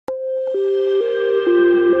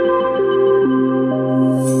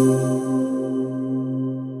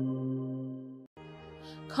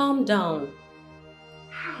calm down.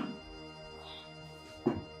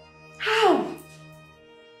 How?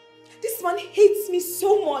 This man hates me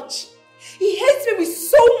so much. He hates me with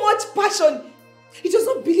so much passion. He does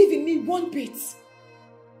not believe in me one bit.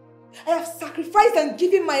 I have sacrificed and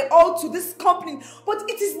given my all to this company, but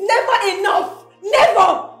it is never enough.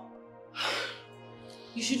 Never!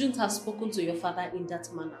 You shouldn't have spoken to your father in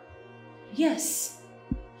that manner. Yes.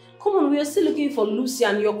 Come on, we are still looking for Lucy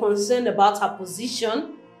and you're concerned about her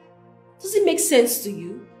position. Does it make sense to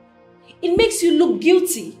you? It makes you look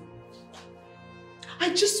guilty.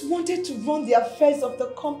 I just wanted to run the affairs of the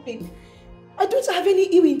company. I don't have any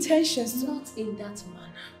ill intentions. Not in that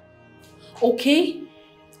manner. Okay?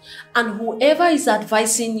 And whoever is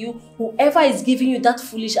advising you, whoever is giving you that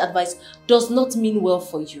foolish advice does not mean well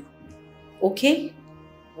for you. Okay?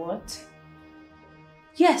 What?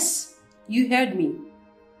 Yes, you heard me.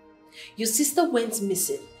 Your sister went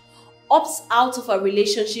missing, opts out of a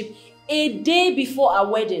relationship a day before our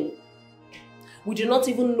wedding. We do not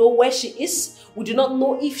even know where she is. We do not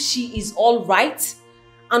know if she is all right.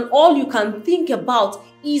 And all you can think about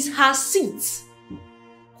is her seat.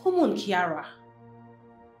 Come on, Kiara.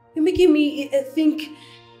 You're making me think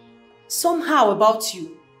somehow about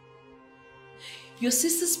you. Your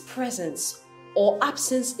sister's presence or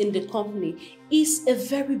absence in the company is a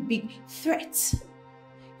very big threat.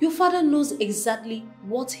 Your father knows exactly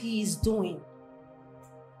what he is doing.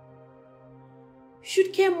 You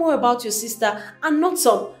should care more about your sister and not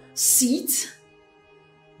some seat.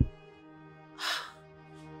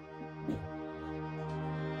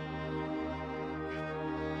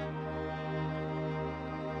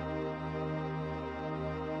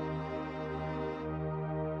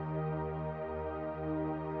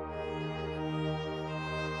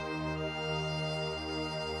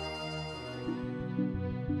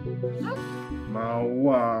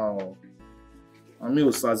 Wow. I mean,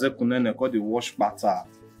 Osaze Kunene called the wash batter.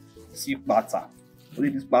 See batter. Only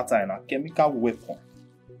this batter and a chemical weapon.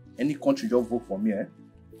 Any country just vote for me,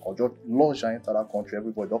 or just launch and enter that country,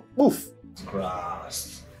 everybody just poof.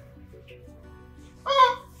 Grass.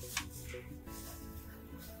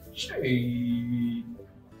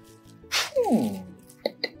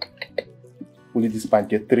 Only this pint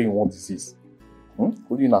get 3 in 1 disease.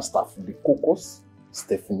 Only in a staff the cocos.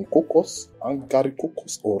 Staphylococcus and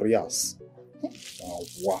Garicocus aureus.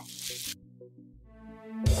 Wow.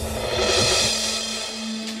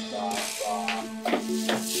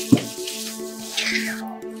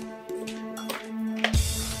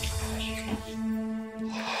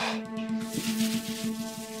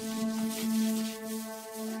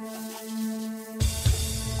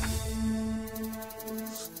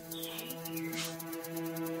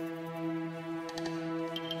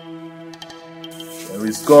 There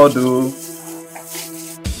is God, though.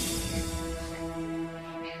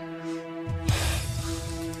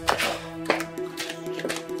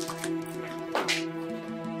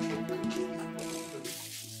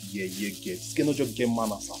 Yeah. This cannot just get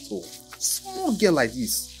manners at all. Small girl like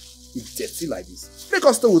this, it's dirty like this. Make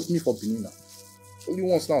her stay with me for Benina. Only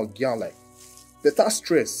once now, girl like better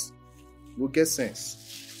stress. We'll get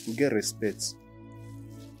sense. We'll get respect.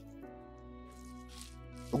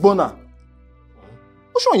 Bona.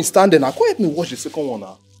 What's wrong in standing now? Come help me watch the second one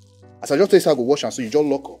now. As I just tell you I go watch and so you just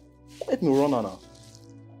lock up. Come help me run now.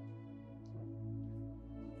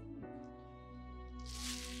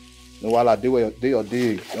 No, while I do your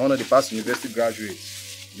day. You're one of the past university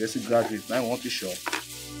graduates. Now I want to show.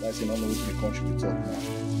 That's not know which the country we talk now.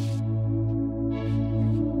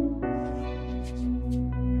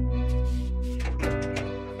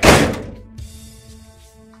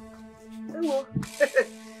 Hello.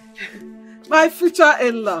 My future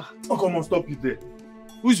in-law. Oh, come on, stop it there.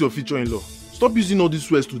 Who is your future in-law? Stop using all these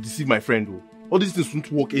words to deceive my friend. Oh. All these things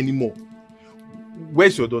won't work anymore.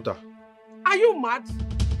 Where's your daughter? Are you mad?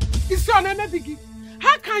 Is your name Biggie?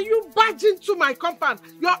 How can you barge into my compound?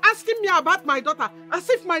 You're asking me about my daughter as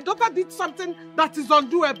if my daughter did something that is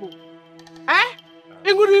undoable. Eh?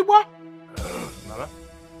 Inguribo? Nana,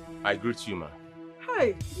 I greet you, man.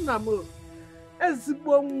 Hi, Namo.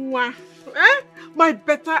 Ezigbo nwa. Eh? My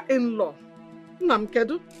better in-law.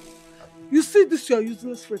 Namkedu. You see this your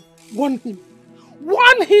useless friend? Warn him.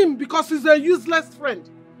 Warn him because he's a useless friend.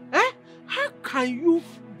 Eh? How can you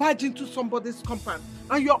barge into somebody's compound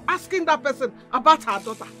and you're asking that person about her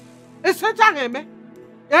daughter? Eh?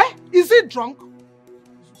 Is he drunk?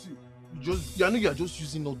 See, I know you're just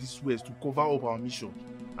using all these words to cover up our mission.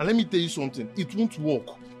 And let me tell you something, it won't work.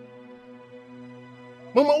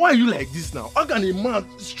 Mama, why are you like this now? How can a man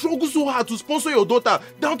struggle so hard to sponsor your daughter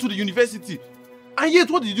down to the university? And yet,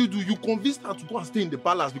 what did you do? You convinced her to go and stay in the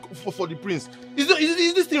palace for the prince. Is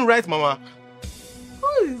this thing right, Mama?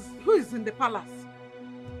 Who is in the palace?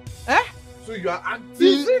 Eh? So you are acting...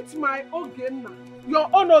 Is it my Ogenna, your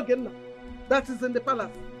own Ogenna, that is in the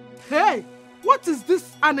palace? Hey, what is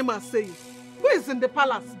this animal saying? Who is in the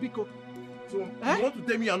palace, Biko? So you want to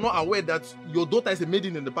tell me you are not aware that your daughter is a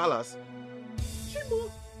maiden in the palace?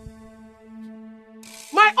 Chimo.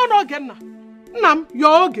 My own Ogenna. Nam,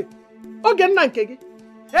 your Oge. Ogenna Nkegi.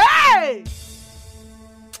 Hey!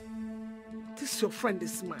 This your friend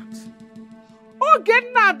is smart.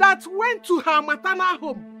 Ogenna that went to her maternal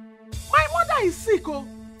home. My mother is sick, oh.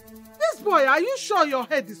 This boy, are you sure your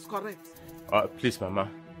head is correct? Please, Mama.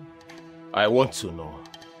 I want to know.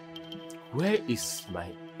 Where is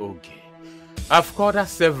my Oge? I've called her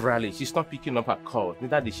severally. She's not picking up her calls.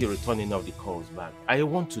 Neither did she return any of the calls back. I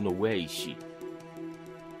want to know, where is she?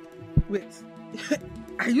 Wait.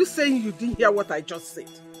 Are you saying you didn't hear what I just said?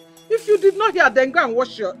 If you did not hear, then go and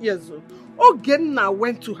wash your ears. Ogenna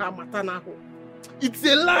went to her maternal home. It's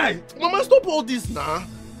a lie! Mama, stop all this now.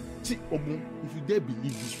 See, Obu, if you dare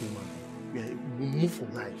believe this woman, we will move for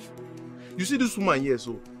life. You see this woman here,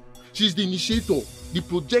 so she's the initiator, the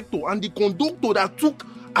projector, and the conductor that took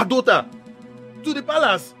her daughter to the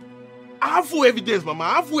palace. I have full evidence, Mama.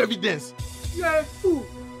 I have full evidence. You're a fool.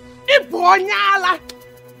 Ibonyala!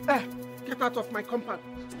 Get out of my compound.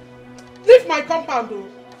 Leave my compound, though.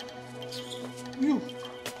 You.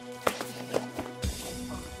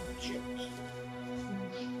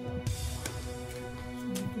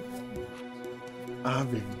 I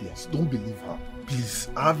have evidence. Don't believe her. Please,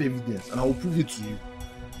 I have evidence and I will prove it to you.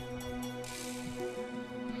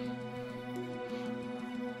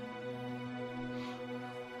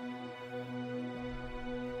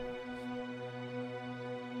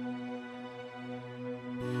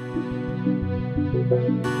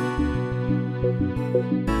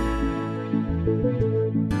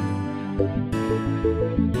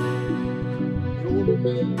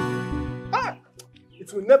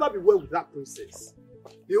 It will never be well with that princess.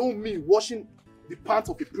 They owe me washing the pants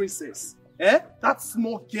of a princess. Eh? That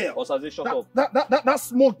small girl. Osaze, shut up. That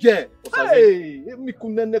small girl. Osaze. Hey, me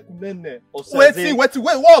kunene. Osaze. Wait, what?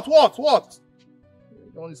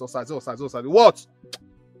 Don't use Osaze. What?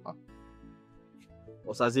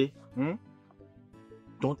 Osaze,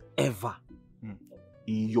 don't ever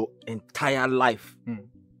in your entire life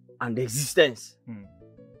and existence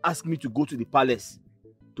ask me to go to the palace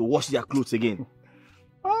to wash their clothes again.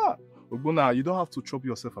 Ogbona, you don't have to trouble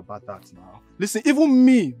yourself about that now. Listen, even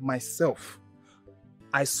me, myself,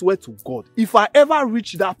 I swear to God, if I ever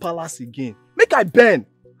reach that palace again, make I burn.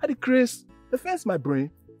 I decrease, defense my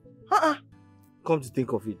brain. Come to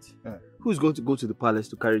think of it, who's going to go to the palace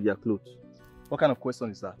to carry their clothes? What kind of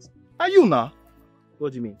question is that? Are you now?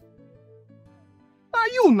 What do you mean? Are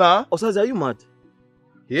you now? Osaze, are you mad?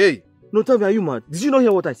 Hey. No, tell me, are you mad? Did you not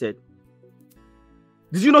hear what I said?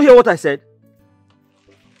 Did you not hear what I said?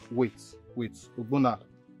 Wait. Ogbona,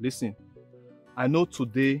 listen. I know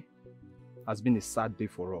today has been a sad day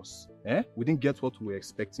for us. We didn't get what we were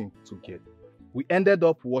expecting to get. We ended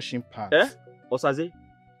up washing pants. Osaze,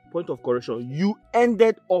 point of correction. You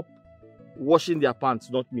ended up washing their pants,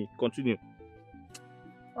 not me. Continue.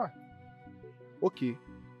 Okay.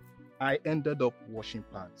 I ended up washing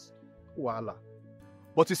pants. Voila.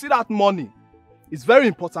 But you see, that money is very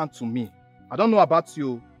important to me. I don't know about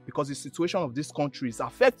you, because the situation of this country is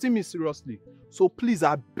affecting me seriously. So please,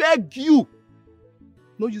 I beg you,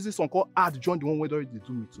 no use this Uncle ad join the one way they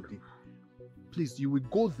do me today. Please, you will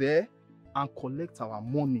go there and collect our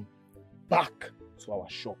money back to our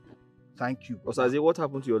shop. Thank you. Osaze, what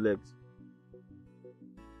happened to your legs?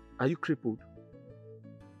 Are you crippled?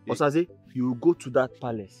 Osaze, you will go to that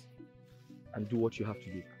palace and do what you have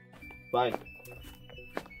to do. Bye.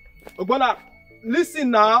 Ogbona,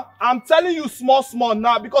 listen now. I'm telling you small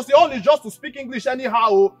now, because the only just to speak English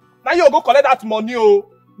anyhow. Now you go collect that money,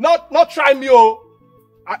 Not try me,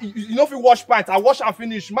 You know if you wash pants, I wash and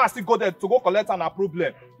finish. Man, still go there to go collect an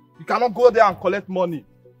problem. You cannot go there and collect money.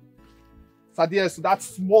 Sadies, that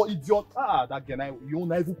small idiot. That guy, you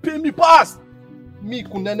won't even pay me pass. Me,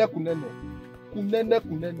 kunene.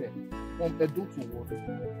 From Edo to what?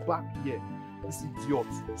 Back here. This idiot.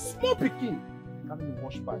 Small picking. Can't even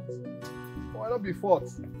wash pants. Why not be fought?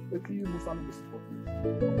 Let you miss and miss for.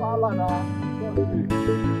 Wala na.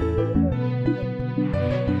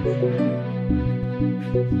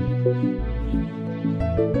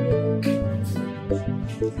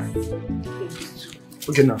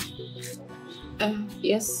 Okay, now.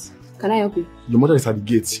 Yes. Can I help you? Your mother is at the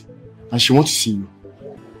gate and she wants to see you.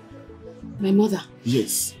 My mother?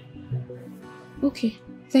 Yes. Okay.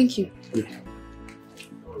 Thank you. Yeah.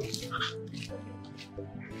 Hey,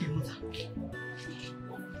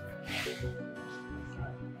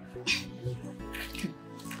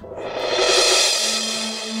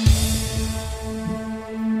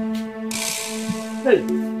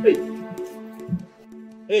 hey.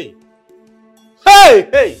 Hey. Hey,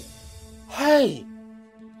 hey. Hey.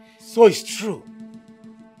 So it's true.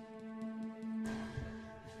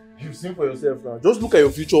 You've seen for yourself now. Just look at your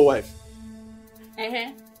future wife.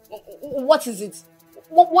 What is it?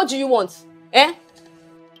 What do you want? Eh?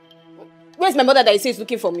 Where's my mother that you say is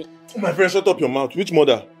looking for me? Oh, my friend, shut up your mouth. Which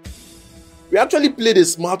mother? We actually played a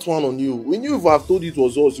smart one on you. We knew if I have told you it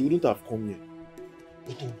was us, you wouldn't have come here.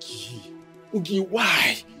 But Ogie,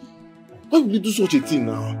 why? Why would you do such a thing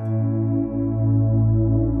now?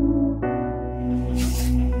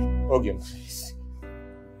 Ogie, please.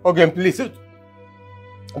 Ogie, please.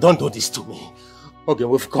 Don't do this to me. Ogie,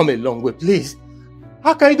 we've come a long way, please.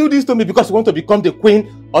 How can you do this to me because you want to become the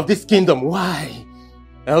queen of this kingdom? Why?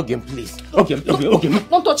 Ogie, please. Ogie.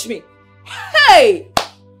 Don't touch me. Hey!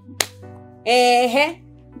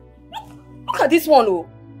 Look at this one,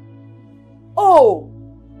 oh.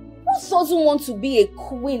 Who doesn't want to be a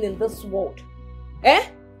queen in this world? Eh?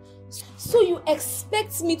 So you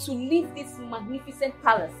expect me to leave this magnificent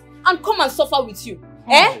palace and come and suffer with you?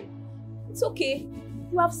 Eh? It's okay.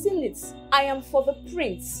 You have seen it. I am for the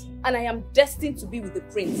prince and I am destined to be with the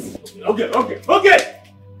prince. Okay!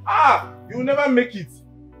 Ah! You will never make it.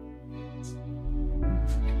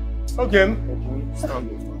 Okay.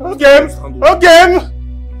 Stand up. Okay.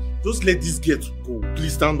 Just let this get go.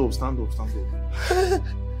 Please stand up.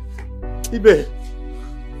 Ibe.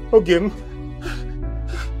 Okay.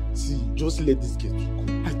 See, just let this get go.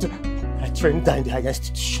 I trained her in the higher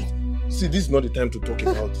institution. See, this is not the time to talk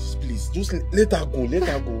about this. Please, just let her go. We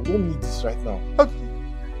don't need this right now. Okay.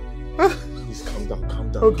 Please calm down.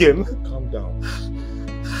 Okay. Calm down.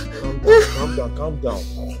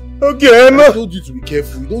 Okay. I told you to be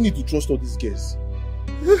careful. You don't need to trust all these guests.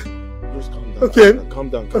 Just calm down. Okay. Calm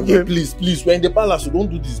down. Okay. Please. We're in the palace, so don't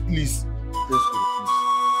do this, please. Just go, please.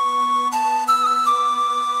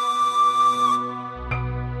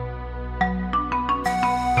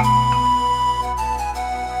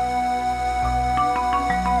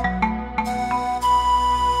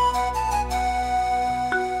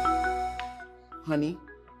 Honey,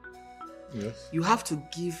 Yes. you have to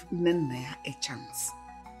give Nenaya a chance.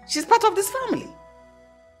 She's part of this family.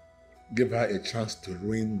 Give her a chance to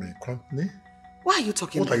ruin my company? Why are you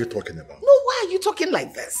talking What are you talking about? No, why are you talking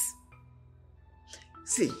like this?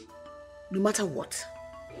 See, no matter what,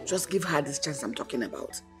 just give her this chance I'm talking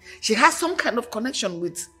about. She has some kind of connection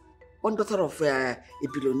with one daughter of a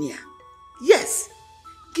billionaire. Yes,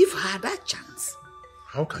 give her that chance.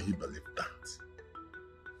 How can you believe that?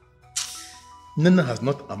 Nina has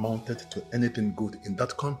not amounted to anything good in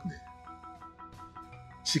that company.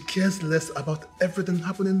 She cares less about everything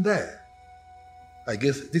happening there. I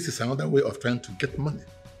guess this is another way of trying to get money.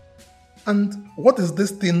 And what is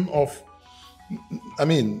this thing of,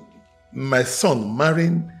 my son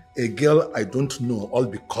marrying a girl I don't know all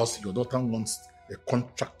because your daughter wants a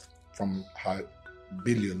contract from her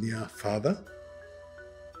billionaire father?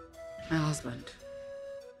 My husband,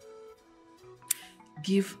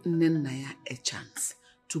 give Nenaya a chance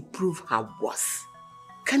to her her worth.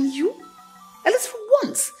 Can you? At least for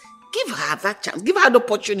once, give her that chance. Give her the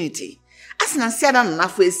opportunity.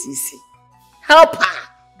 Help her.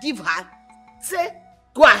 Give her. Say,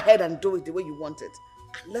 go ahead and do it the way you want it.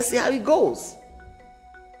 And let's see how it goes.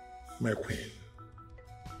 My queen.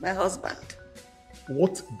 My husband.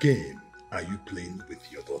 What game are you playing with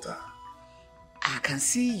your daughter? I can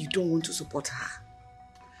see you don't want to support her.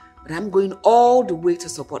 But I'm going all the way to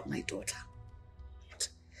support my daughter.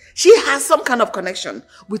 She has some kind of connection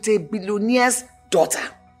with a billionaire's daughter.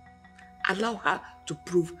 Allow her to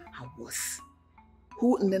prove her worth.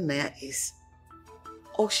 Who Nenaya is.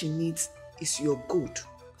 All she needs is your good.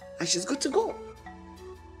 And she's good to go.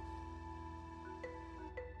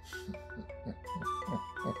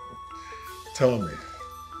 Tell me,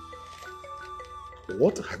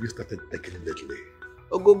 what have you started taking lately?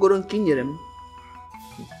 Ogogoro Kinyerem.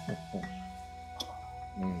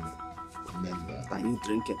 Can you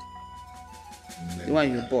drink it? The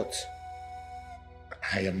one you bought.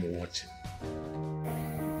 I am watching.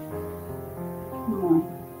 Mom,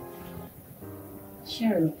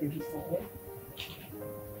 share a little bit forward.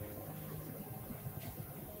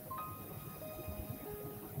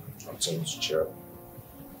 I'm telling you, chair.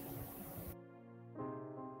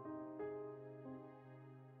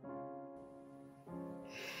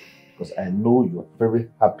 Because I know you're very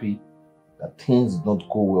happy that things don't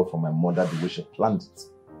go well for my mother the way she planned it.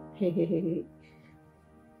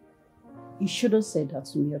 You shouldn't say that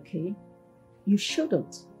to me, okay? You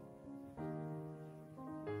shouldn't.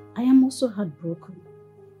 I am also heartbroken.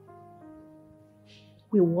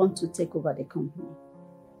 We want to take over the company.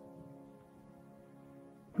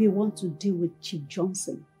 We want to deal with Chief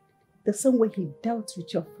Johnson the same way he dealt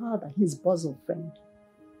with your father, his bosom friend,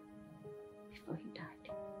 before he died.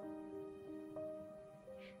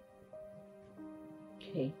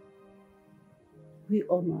 Okay. We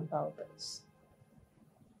all know about this.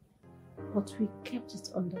 But we kept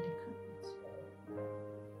it under the carpet.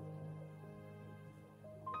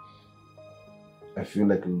 I feel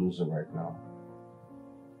like a loser right now.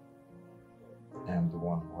 I am the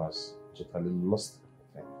one who has totally lost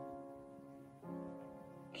everything.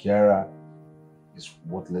 Kiara is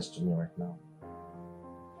worthless to me right now.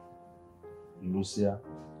 Lucia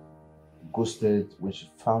ghosted when she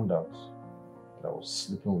found out that I was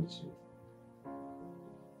sleeping with you.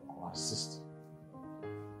 Or her sister.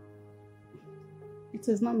 It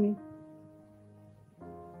is not me.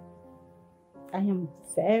 I am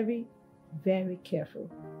very, very careful.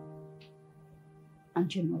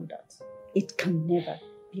 And you know that. It can never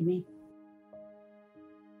be me.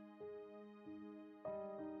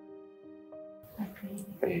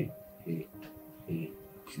 Hey,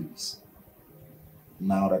 please.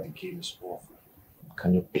 Now that the game is over,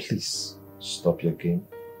 can you please stop your game?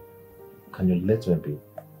 Can you let me be?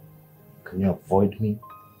 Can you avoid me?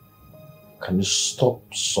 Can you stop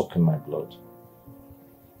sucking my blood?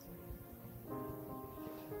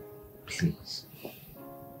 Please.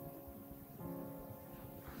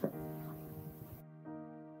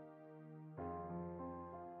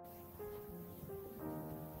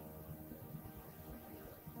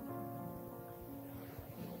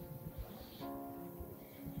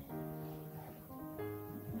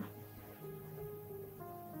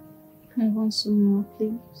 I want some more,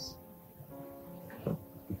 please.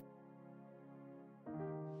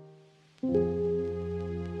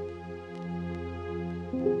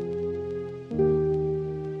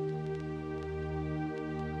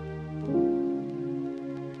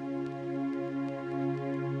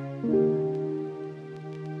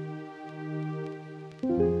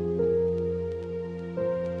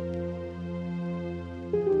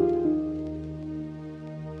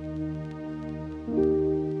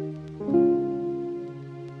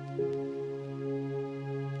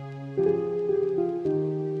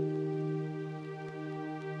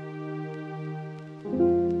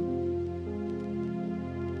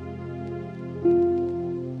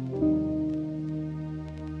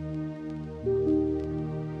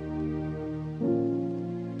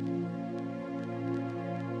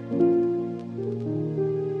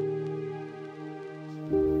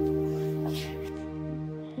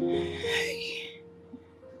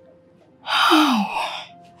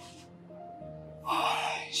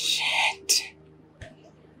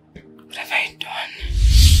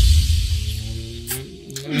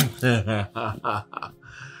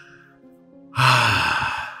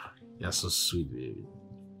 You're so sweet, baby.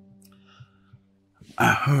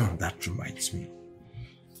 That reminds me.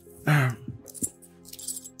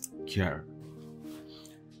 Kiara.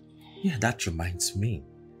 Yeah, that reminds me.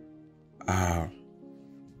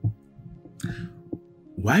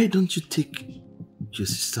 Why don't you take your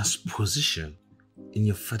sister's position in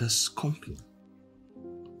your father's company?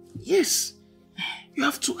 Yes, you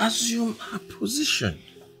have to assume her position.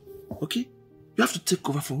 Okay? You have to take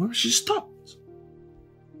over from where she stopped.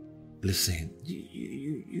 Listen,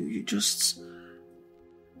 you just...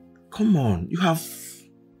 Come on, you have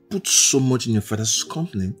put so much in your father's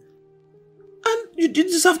company and you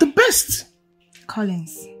deserve the best.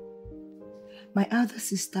 Collins, my elder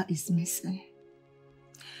sister is missing.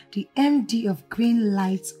 The MD of Green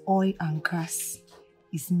Light Oil and Gas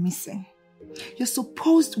is missing. Your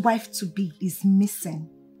supposed wife-to-be is missing.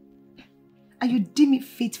 And you deem it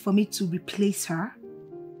fit for me to replace her?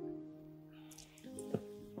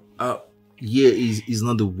 Yeah, is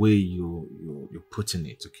not the way you're putting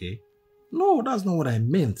it, okay? No, that's not what I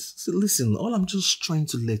meant. So listen, all I'm just trying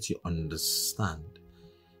to let you understand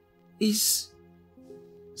is,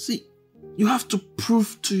 see, you have to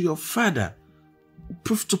prove to your father,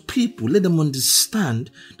 prove to people, let them understand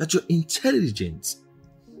that you're intelligent,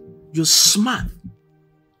 you're smart,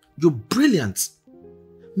 you're brilliant,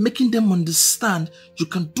 making them understand you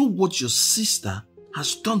can do what your sister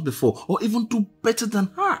has done before or even do better than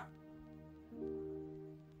her.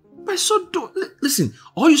 By so doing, listen,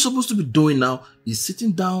 all you're supposed to be doing now is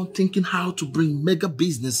sitting down thinking how to bring mega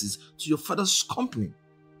businesses to your father's company.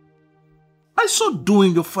 By so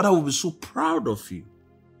doing, your father will be so proud of you.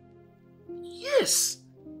 Yes.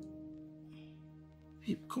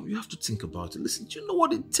 Babe, come, you have to think about it. Listen, do you know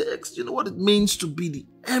what it takes? Do you know what it means to be the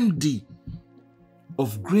MD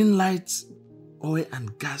of Greenlight Oil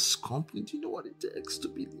and Gas Company? Do you know what it takes to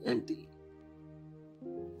be the MD?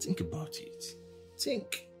 Think about it.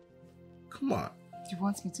 Think. Come on. You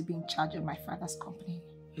want me to be in charge of my father's company?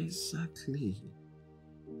 Exactly.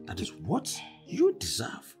 That is what you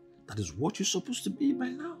deserve. That is what you're supposed to be by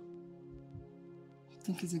now. I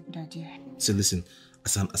think it's a good idea. So listen,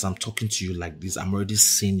 as I'm talking to you like this, I'm already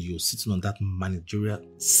seeing you sitting on that managerial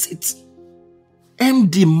seat.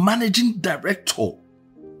 MD, managing director.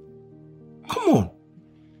 Come on.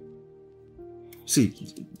 See,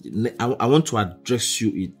 I want to address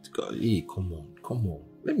you. Hey, come on.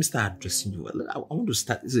 Let me start addressing you. I want to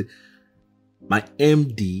start. See, my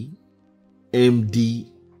MD,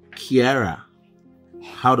 Kiara.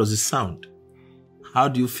 How does it sound? How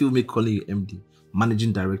do you feel me calling you MD?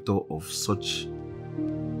 Managing director of such.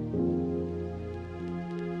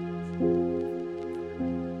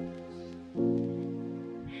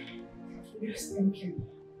 Yes, thank you.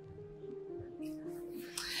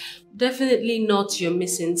 Definitely not your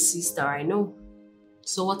missing sister, I know.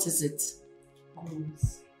 So what is it?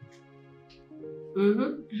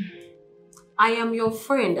 I am your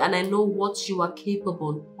friend and I know what you are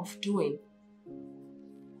capable of doing.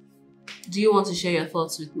 Do you want to share your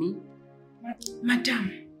thoughts with me?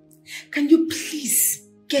 Madam, can you please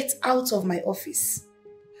get out of my office?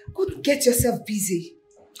 Go get yourself busy.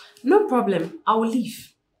 No problem, I will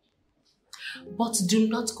leave. But do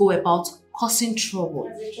not go about causing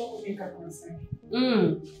trouble.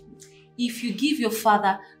 If you give your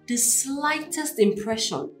father the slightest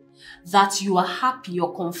impression that you are happy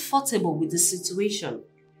or comfortable with the situation,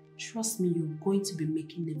 trust me, you're going to be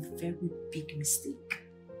making a very big mistake.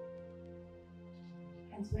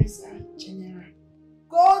 Advisor General,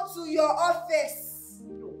 go to your office.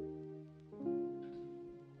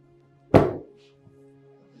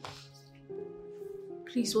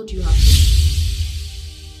 Please, what do you have?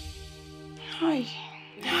 Hi,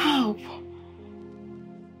 help.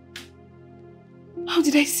 How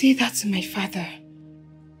did I say that to my father?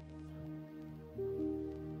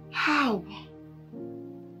 How?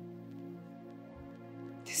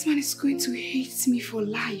 This man is going to hate me for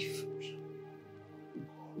life.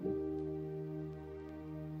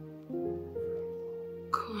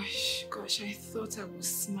 Gosh, I thought I was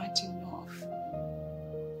smart enough.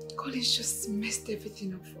 College just messed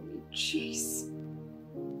everything up for me. Jeez,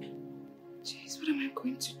 what am I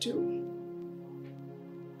going to do?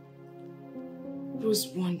 Rose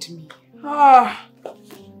warned me.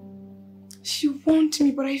 She warned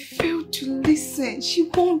me, but I failed to listen. She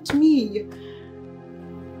warned me.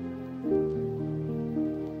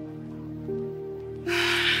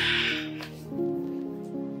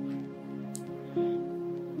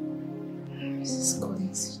 Mrs.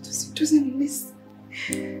 Collins, she doesn't listen.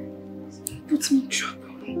 It's going to put me in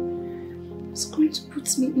trouble. It's going to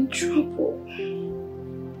put me in trouble.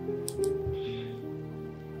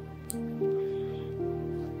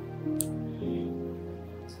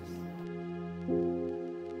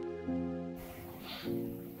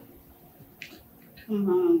 Come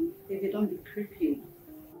on, baby, don't be creepy.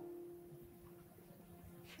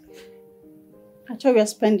 I thought we were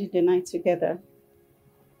spending the night together.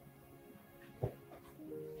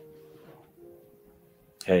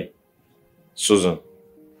 Hey, Susan,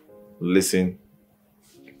 listen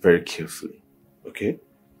very carefully, okay?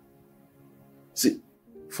 See,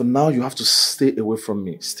 for now you have to stay away from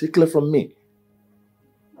me. Stay clear from me.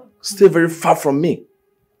 Stay very far from me.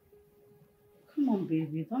 Come on,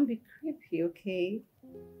 baby, don't be creepy, okay?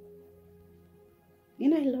 You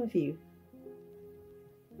know I love you.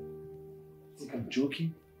 You think I'm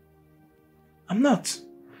joking? I'm not,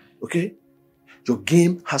 okay? Your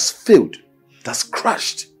game has failed. It has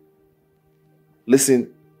crashed.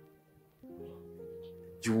 Listen,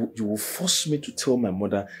 you will force me to tell my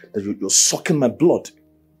mother that you're sucking my blood.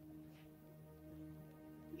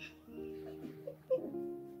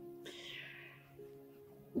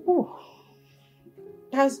 Oh,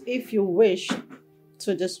 as if you wish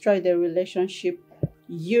to destroy the relationship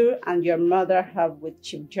you and your mother have with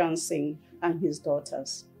Chief Johnson and his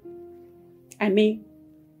daughters. I mean,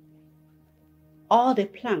 all the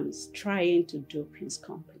plans trying to dupe his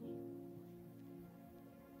company.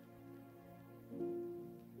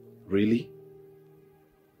 Really?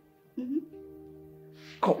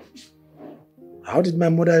 Come. How did my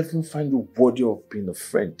mother even find you worthy of being a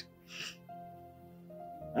friend?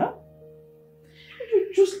 Huh?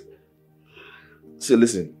 You just... See,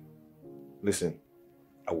 listen.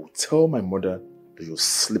 I will tell my mother that you're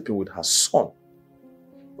sleeping with her son.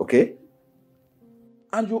 Okay?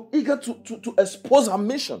 and you're eager to expose her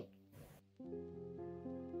mission.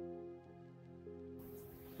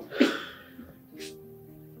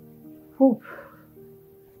 Hope.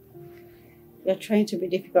 You're trying to be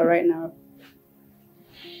difficult right now.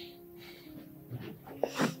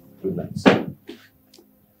 Good night.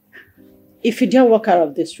 If you dare walk out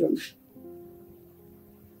of this room,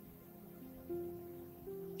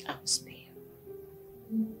 I will spare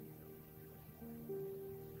you.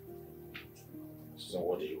 So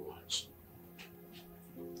what do you want?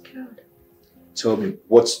 God. Tell me,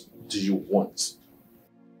 what do you want?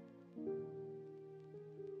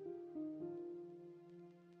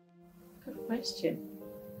 Good question.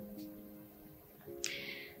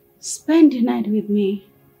 Spend the night with me.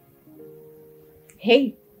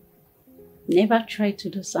 Hey, never try to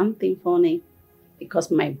do something funny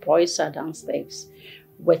because my boys are downstairs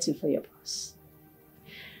waiting for your boss.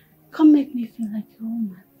 Come make me feel like a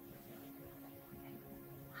woman.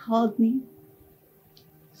 Hold me,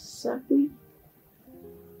 suck me,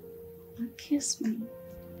 and kiss me.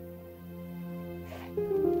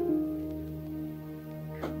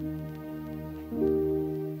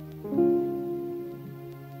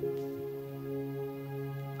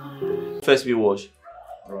 First we wash.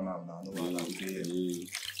 Run out now. No,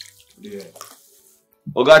 yeah.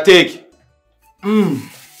 Oga, take.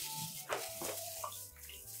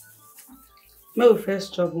 May we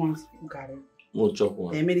first chop once, Gary. No chop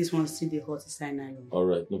one. Then make this one see the hot inside now.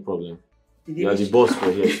 Alright, no problem. Did You are the boss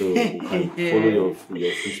for here, so you can follow your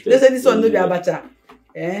footsteps. They say this one no be abacha.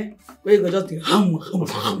 Where you go just the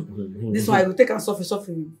ham. This one I go take and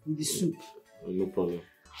soften with the soup. No problem.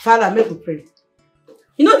 Father, make we pray.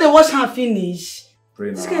 You know they wash hand finish.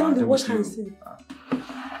 Pray This now. guy don't dey wash hand since.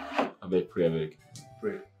 I beg, pray.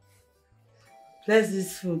 Bless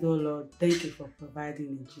this food, oh Lord. Thank you for providing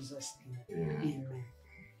in Jesus' name. Amen.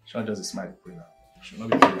 Should just smile pray now. Should not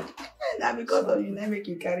be praying. Now because of you, now make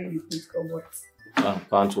you carry the food come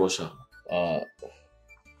Pant washer.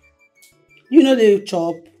 You know they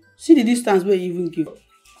chop. See the distance where you even give.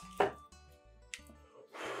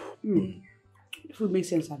 Food makes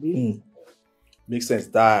sense, Abi. Makes sense,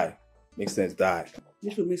 die. Makes sense, die.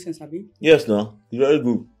 This food makes sense, Abi. Yes, no. He's very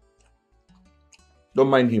good. Don't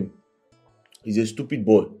mind him. He's a stupid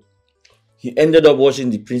boy. He ended up washing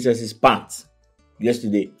the princess's pants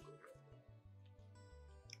yesterday.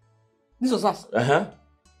 This was us. Uh-huh.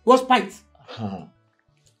 Wash pints. Uh-huh.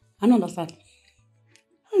 I don't understand.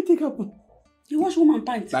 How you take up? You wash woman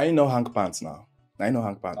pants. Now you know hang pants now.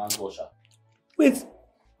 Pant washer. Wait.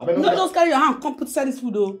 Not just carry your hand, come put inside this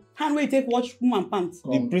food though. Hand where you take wash woman pants.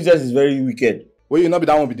 The princess is very wicked. Well, you not be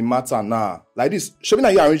that one with the matter now. Like this, show me now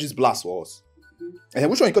you arrange this blast for us. And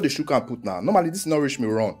which one you got the sugar and put now? Normally this is not reach me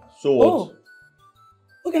wrong. So what? Oh.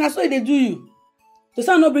 Okay, that's why they do you. The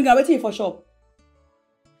son no bring her waiting for shop.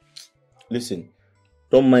 Listen,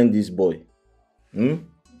 don't mind this boy.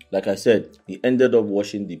 Like I said, he ended up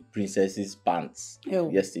washing the princess's pants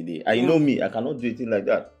yesterday. And you know me, I cannot do anything like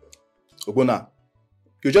that. Ogbona,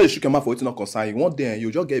 you just shook him out for it not concern you. One day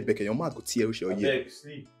you just get back and your mouth go tear with your ear.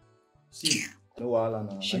 Sleep. See. No wahala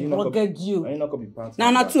now. She rugged you. I not gonna be pants.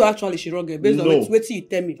 Nah, not too actually. She rugged. Based on what you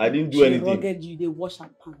tell me. I didn't do anything. She rugged you. They wash her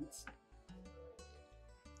pants.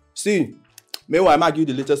 See, meanwhile I might give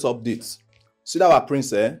you the latest updates. See that our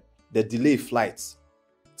prince, they delay flights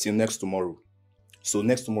till next tomorrow. So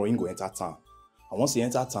next tomorrow he go enter town. And once he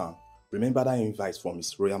enter town, remember that invite from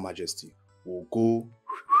His Royal Majesty. We'll go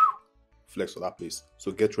flex for that place.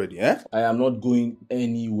 So get ready, eh? I am not going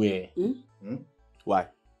anywhere. Why?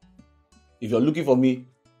 If you're looking for me,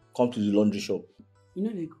 come to the laundry shop. You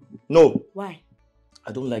know they go. No. Why?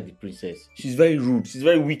 I don't like the princess. She's very rude. She's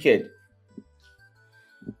very wicked.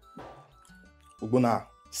 Ogbona,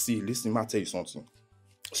 see, listen, I'll tell you something.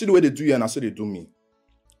 See the way they do you and so they do me.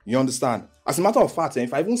 You understand? As a matter of fact,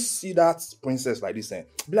 if I even see that princess like this,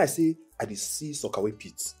 be like say, I did see Sockaway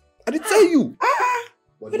Pete. I did tell you.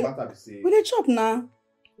 What the matter be say? But they chop now.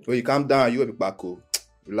 When you calm down, you will be back.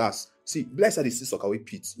 Relax. See, be like say, I did see Sockaway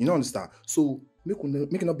Pete. You don't understand? So, make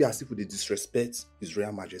it not be as if they disrespect His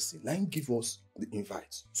Royal Majesty. Let him give us the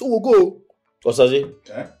invite. So we'll go. Osaze,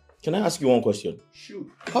 can I ask you one question? Sure.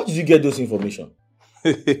 How did you get those information?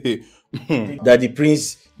 That the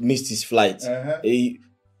prince missed his flight.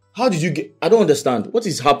 How did you get? I don't understand. What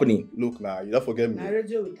is happening? Look now, you don't forget me. I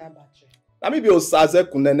radio with that battery. Let me be Osaze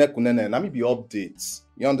kunene. Let me be updates.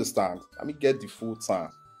 You understand? Let me get the full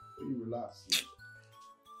time. You relax.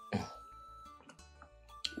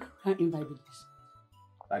 Can't invite this.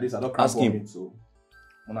 Like this, I don't ask him. So,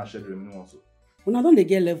 I'm not sure you also. When I don't they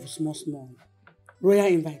get level small. Royal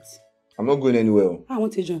invites. I'm not going anywhere. I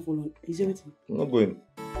want to join for long. Is everything? I'm not going.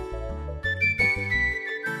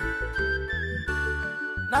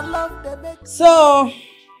 So,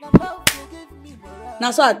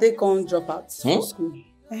 now so I take on drop out from school.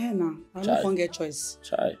 Nah, I don't get choice.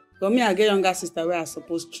 But me, I get younger sister where I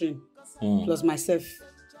supposed train, plus myself.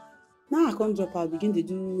 Now I can't drop out, begin to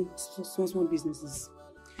do small businesses.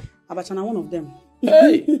 Abachana, one of them.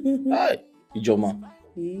 Hey, hi, Ijoma.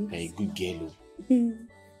 Hey, good girl.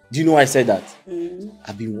 Do you know why I said that?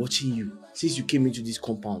 I've been watching you since you came into this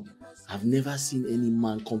compound. I've never seen any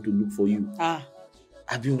man come to look for you.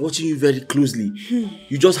 I've been watching you very closely.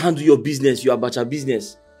 You just handle your business, your abacha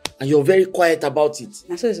business, and you're very quiet about it.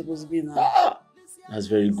 That's what it's supposed to be now. That's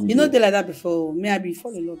very good. You know they like that before. Me, I be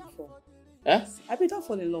fall in love before. Eh? I be don't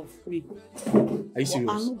fall in love. Me. Are you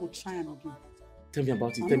serious? I'm not go try and again. Tell me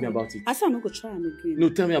about it. Tell me about it. I said I'm not go try and again. No,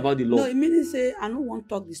 tell me about the love. No, it means say I don't want to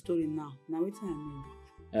talk the story now. Now wait till I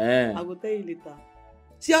mean. I will tell you later.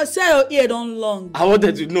 See, I say your ear don't long. I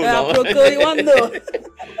wanted to know now. You want to know?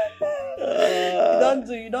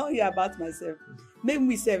 You don't hear about myself. Make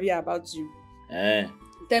me say hear about you.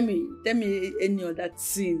 Tell me any other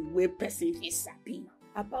thing where person is happy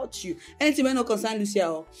about you. Anything may not concern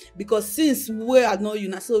Lucia, because since we I know you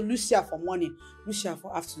now, so Lucia for morning, Lucia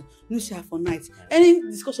for afternoon, Lucia for night. Any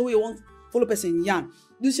discussion where you want follow person yarn,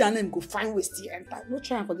 Lucia and then go find ways to enter. No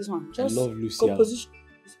trying for this one. Just I love Lucia. Composition.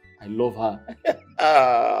 I love her.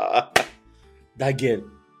 That girl.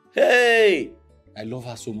 Hey! I love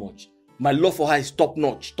her so much. My love for her is top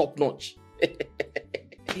notch.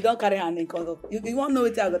 You don't carry her name because you won't know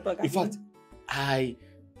what I got talk. In fact, I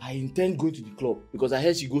intend going to the club because I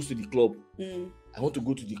heard she goes to the club. I want to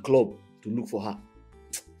go to the club to look for her.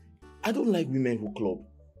 I don't like women who club,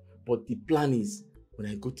 but the plan is when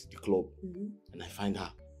I go to the club and I find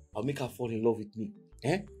her, I'll make her fall in love with me.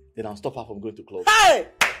 Then I'll stop her from going to club. Hey!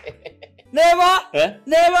 Never!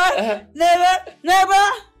 Never!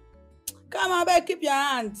 Come on, back, keep your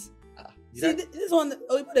hands. See, this one,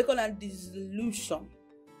 they call it disillusion.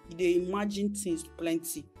 They imagine things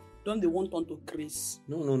plenty. Don't they want on to craze?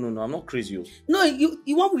 No, I'm not crazy. No, you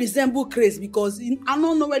won't resemble craze because I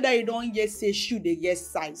don't know whether you don't yet say shoe, they get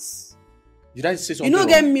size. Did I say something You know, wrong?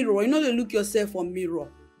 get mirror. You know, they look yourself on mirror.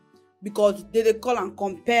 Because they call and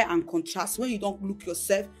compare and contrast. When you don't look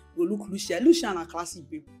yourself, you look Lucia. Lucia and a classic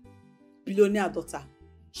babe. Billionaire daughter.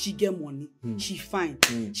 She get money. She fine.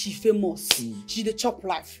 She famous. She the chop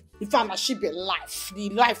life. In fact, she be life. The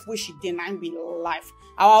life where she deny be life.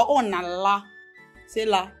 Our own na la. Say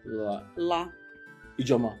la. La.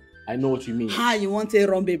 Ijoma, I know what you mean. How you want a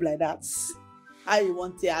run babe like that? How you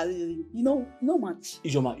want a, you know much.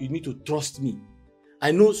 Ijoma, you need to trust me.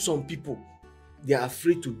 I know some people, they are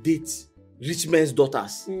afraid to date rich men's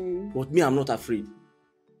daughters. But me, I'm not afraid.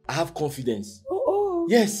 I have confidence.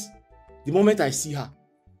 Yes. The moment I see her,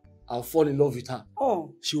 I'll fall in love with her.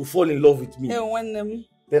 She will fall in love with me.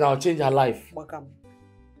 Then I'll change her life. Welcome.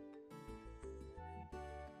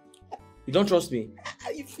 You don't trust me?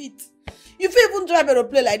 You fit. You fit even drive a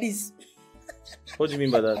play like this. What do you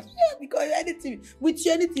mean by that? Because anything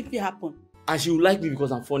will happen. And she will like me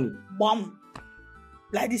because I'm funny. Bam.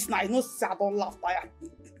 Like this now, no sad, don't laugh tired.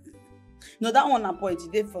 No, that one na point,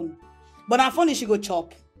 it's funny. But I'm funny, she go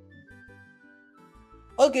chop.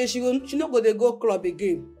 Okay, she not go they go club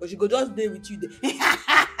again, but she go just stay with you there.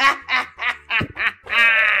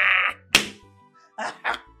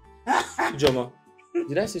 Ijoma,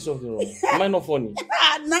 did I say something wrong? Am I not funny?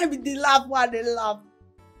 Now be the laugh while they laugh.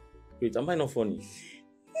 Wait, am I not funny?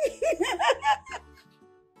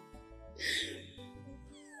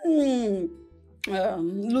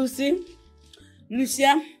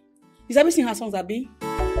 Lucia, is everything her songs Abi?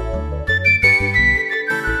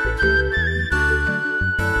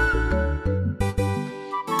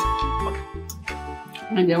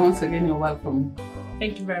 And then once again, you're welcome.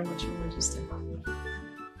 Thank you very much, Your Majesty.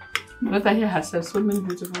 But I hear her say so many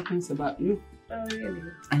beautiful things about you. Oh, really?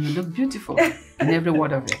 And you look beautiful in every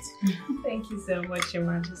word of it. Thank you so much, Your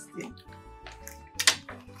Majesty.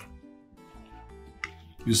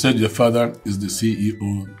 You said your father is the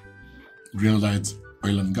CEO, Greenlight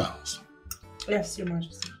Oil and Gas. Yes, Your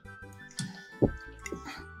Majesty.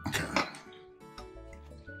 Okay.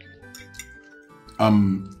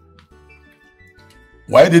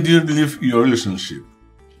 Why did you leave your relationship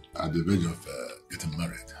at the verge of getting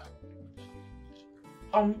married?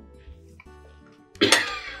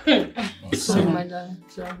 Sorry, my darling.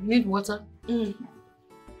 So, need water?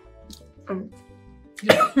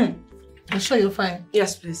 I'm sure you're fine.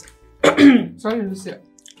 Yes, please. Sorry, Lucia.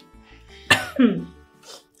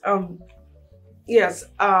 Yes,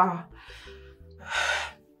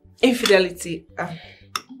 infidelity.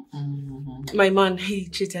 My man, he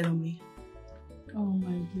cheated on me. Oh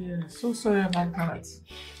my dear, so sorry about that.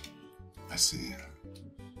 I see.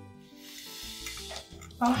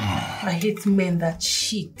 Oh, I hate men that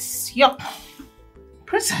cheat. Yuck.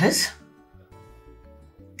 Princess?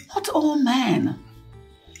 Not all men.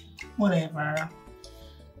 Whatever.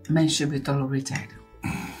 Men should be tolerated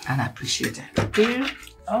and appreciated. Yeah.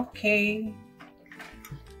 Okay.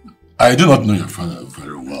 I do not know your father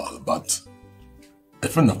very well, but a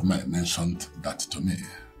friend of mine mentioned that to me.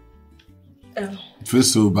 It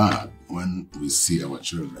feels so bad when we see our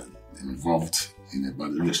children involved in a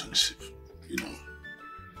bad relationship, you know.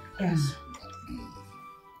 Yes.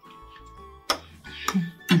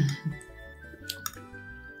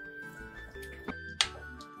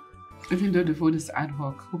 Even though the food is ad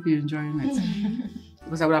hoc, hope you're enjoying it.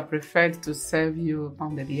 Because I would have preferred to serve you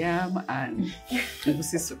pounded yam and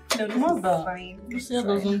egusi soup. No, mother. Fine. Lucia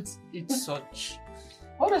doesn't eat such.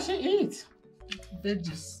 What does she eat?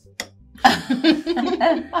 Veggies.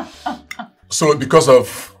 So because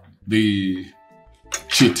of the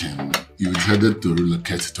cheating, you decided to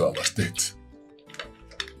relocate to our state?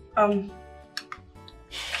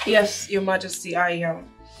 Yes, Your Majesty, I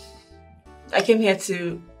came here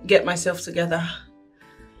to get myself together.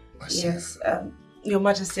 Yes, Your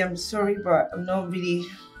Majesty, I'm sorry, but I'm not really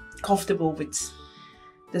comfortable with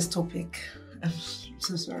this topic. I'm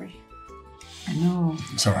so sorry. I know.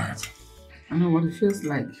 It's alright. I know what it feels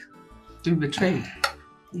like to be betrayed.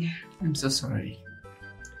 Yeah. I'm so sorry.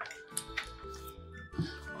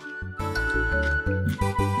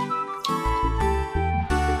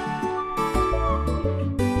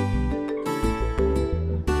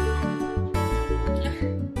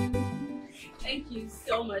 Thank you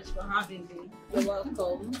so much for having me. You're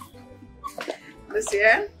welcome.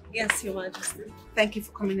 Lucia? Yes, Your Majesty. Thank you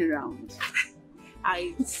for coming around.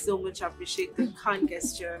 I so much appreciate the kind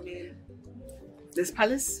gesture. I mean, this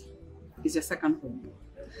palace is your second home.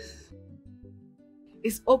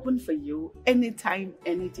 It's open for you anytime,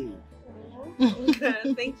 any day.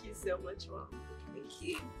 thank you so much, Mom. Thank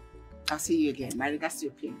you. I'll see you again. My regards to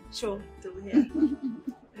your plane. Sure, over here.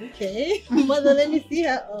 Okay. Mother, let me see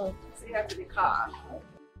her off. See her to the car.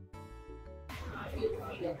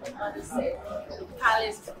 The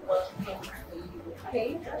palace is welcome for you, okay?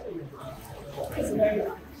 It's very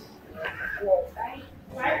nice.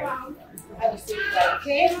 Right round. Have a seat,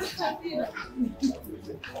 okay?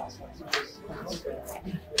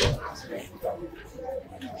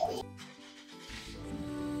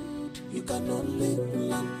 You can only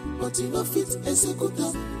plan, but you know fit execute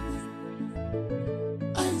them.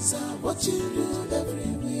 Eyes are watching you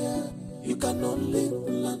everywhere. You can only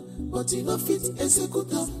plan, but you know fit execute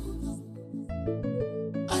them.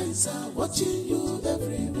 Eyes are watching you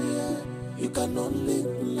everywhere. You can only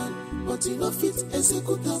plan, but you know fit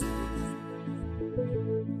execute them.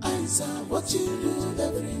 Eyes are watching you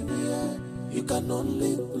everywhere. You can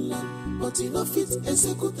only plan, but you know fit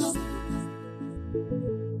execute them.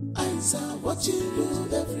 Eyes are watching you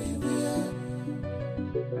everywhere.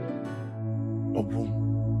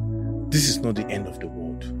 Obum, this is not the end of the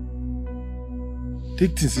world.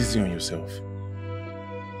 Take things easy on yourself.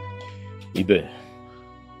 Ibe,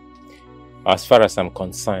 as far as I'm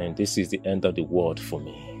concerned, this is the end of the world for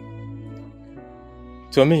me.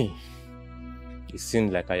 To me, it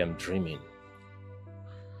seems like I am dreaming.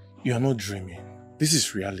 You are not dreaming. This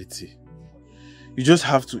is reality. You just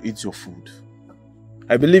have to eat your food.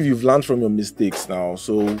 I believe you've learned from your mistakes now,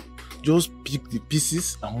 so just pick the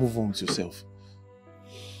pieces and move on with yourself.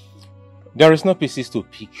 There is no pieces to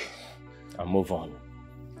pick and move on.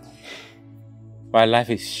 My life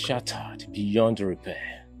is shattered beyond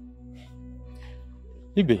repair.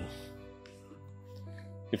 Ibe,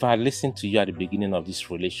 if I had listened to you at the beginning of this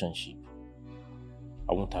relationship,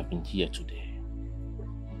 I wouldn't have been here today.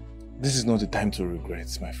 This is not the time to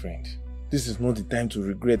regret, my friend. This is not the time to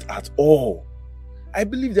regret at all. I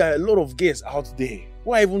believe there are a lot of girls out there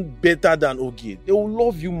who are even better than Ogie. They will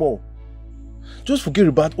love you more. Just forget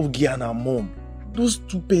about Ogie and her mom. Those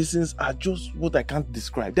two persons are just what I can't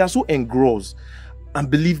describe. They are so engrossed. And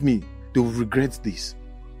believe me, they will regret this.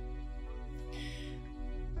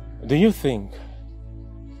 Do you think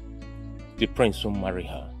the prince will marry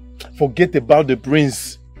her? Forget about the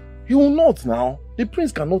prince. He will not now. The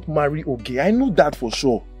prince cannot marry Ogie. I know that for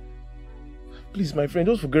sure. Please, my friend,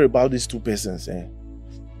 don't forget about these two persons.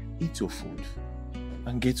 Eat your food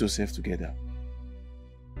and get yourself together.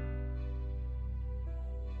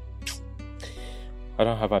 I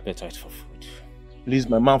don't have appetite for food. Please,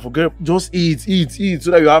 my man, forget. Just eat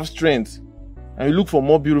so that you have strength. And you look for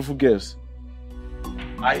more beautiful girls.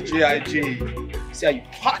 IJ. See how you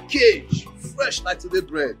package fresh like today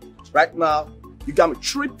bread. Right now, you got me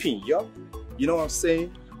tripping, yo. You know what I'm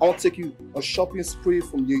saying? I want to take you on shopping spree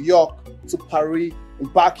from New York to Paris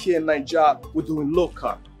and back here in Nigeria. We're doing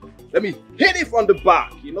local. Let me hit it from the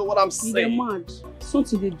back. You know what I'm saying? You're mad.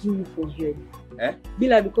 Something they do you for here. Eh? Be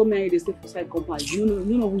like become me and they stay for side compound. You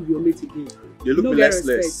know who your mate again. They look me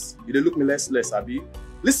less. They look me less, Abby.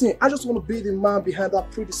 Listen, I just want to be the man behind that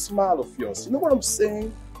pretty smile of yours. You know what I'm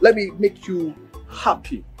saying? Let me make you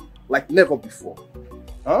happy like never before.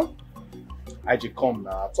 Huh? IJ, come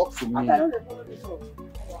now. Talk to me.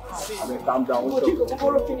 I mean, calm down. Listen,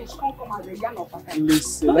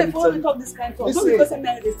 let me tell you. Listen.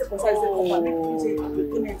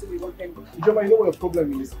 You know what your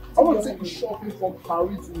problem is? I want to take you shopping from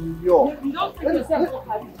Paris to New York. You don't take yourself to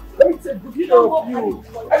Paris. Let me take good care of you.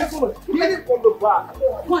 I just want to hit it from the back.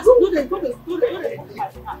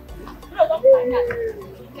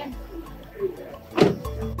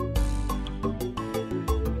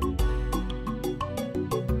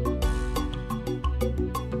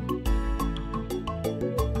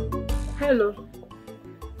 Hello.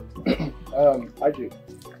 IJ,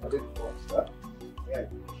 I did first, huh? Yeah.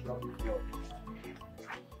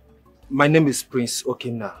 My name is Prince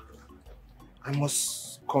Okina. I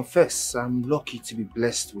must confess I'm lucky to be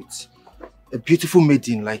blessed with a beautiful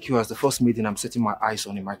maiden like you as the first maiden I'm setting my eyes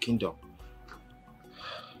on in my kingdom.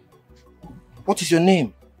 What is your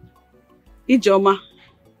name? Ijoma.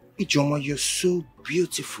 Ijoma, you're so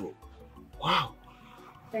beautiful. Wow.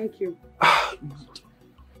 Thank you.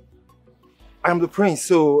 I'm the prince,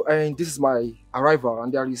 so this is my arrival,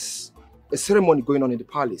 and there is a ceremony going on in the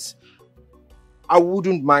palace. I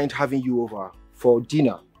wouldn't mind having you over for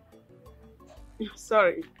dinner.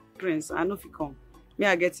 Sorry, Prince, I know if you come. Me,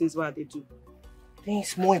 I get things what they do.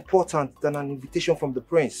 Things more important than an invitation from the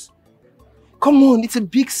prince. Come on, it's a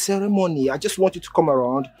big ceremony. I just want you to come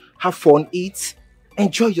around, have fun, eat,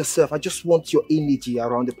 enjoy yourself. I just want your energy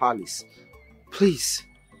around the palace. Please.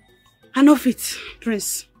 I know it,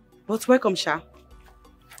 Prince. But welcome, Sha.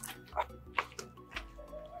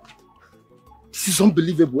 This is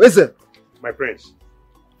unbelievable, is it? My prince.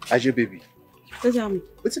 IJ, baby.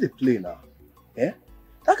 What's the play now? Eh?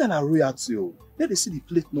 That kind of royalty. Let me see the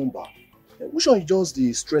plate number. Which one you just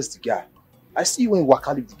stress the guy? I see you when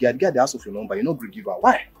Waka leave the guy they ask of your number. You know, give her.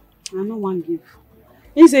 Why? I no one give.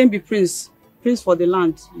 He say be prince. Prince for the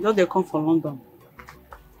land. You know they come from London.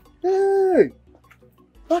 Hey!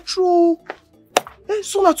 Not true. Hey,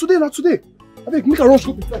 so not today. I beg, make a rush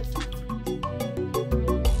go prepare.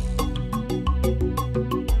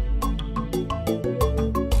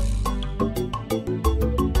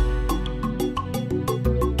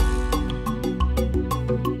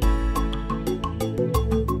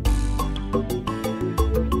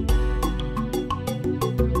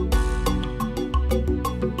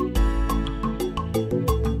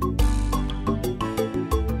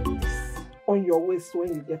 On your waist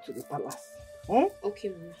when you get to the palace. Hmm? Okay,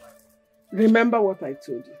 Mama. Remember what I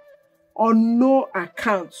told you. On no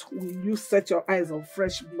account will you set your eyes on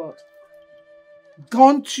fresh blood.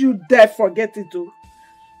 Don't you dare forget it, oh.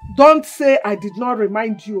 Don't say I did not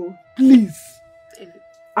remind you, please.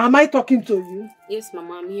 Am I talking to you? Yes,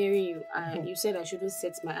 Mama, I'm hearing you. You said I shouldn't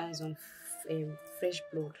set my eyes on fresh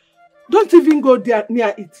blood. Don't even go there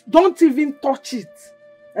near it. Don't even touch it.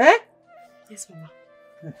 Eh? Yes, Mama.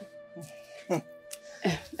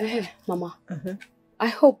 Mama, I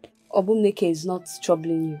hope Obumneke is not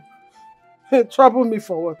troubling you. Trouble me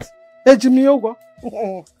for what? Ejimiogo?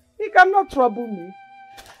 He cannot trouble me.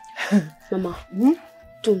 Mama,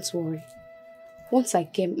 don't worry. Once I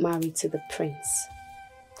get married to the prince,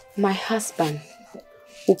 my husband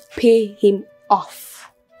will pay him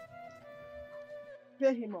off.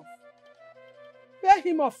 Pay him off? Pay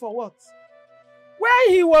him off for what? When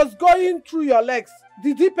he was going through your legs,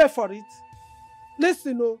 did he pay for it?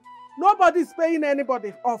 Listen, oh, nobody's paying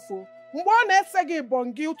anybody off. Oh.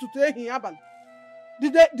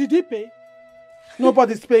 Did he pay?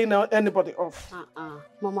 Nobody's paying anybody off.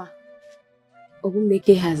 Mama,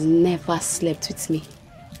 Obumneke has never slept with me.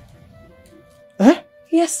 Eh?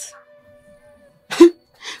 Yes.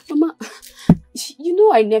 Mama, you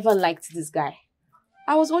know I never liked this guy.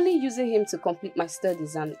 I was only using him to complete my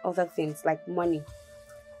studies and other things like money.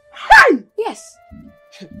 Hey! Yes.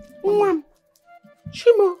 Mom,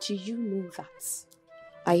 Shimo. Do you know that?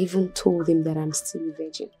 I even told him that I'm still a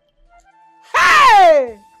virgin.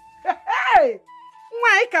 Hey! Hey!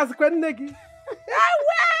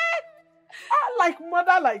 Like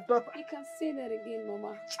mother, like daughter. I can say that again,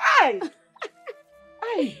 Mama. Hey!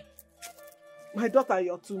 Hey! My daughter,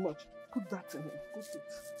 you're too much. Put that in him. Put it.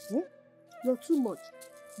 You're too much.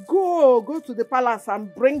 Go to the palace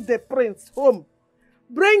and bring the prince home.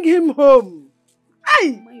 Bring him home.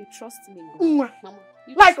 Hey! Mama, you trust me, Mama.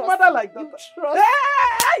 Like mother, like daughter.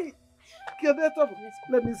 Hey! QUEENETH,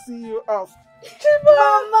 let me see you out.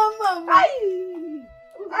 Mama.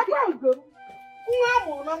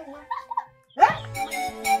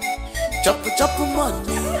 Chop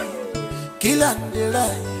money, kill and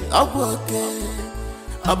delay. Okay.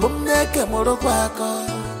 Abumneke morobako,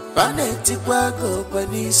 paneti kwako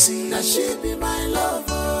panisi. Now she be my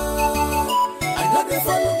lover. I know they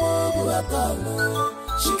follow Mogu at all.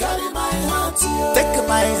 She carry my heart, take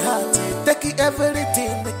my heart, take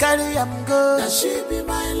everything, carry am go. Now she be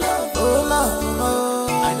my lover. Oh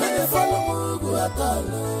Lord, I know they follow Mogu at all.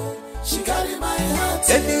 She carry my heart.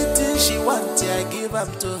 Anything she wants, I give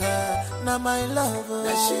up to her. Now my lover.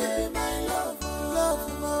 Now she be my lover.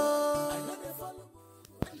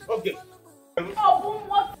 Okay. Oh,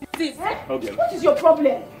 what is this? Okay. What is your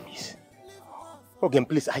problem? Please. Okay,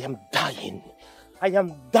 please, I am dying. I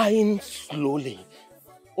am dying slowly.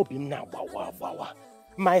 Obim, wow.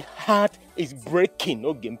 My heart is breaking,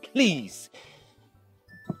 okay, please.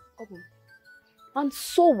 And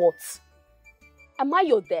so what? Am I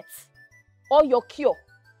your death? Or your cure?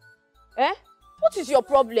 Eh? What is your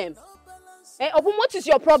problem? Obum, what is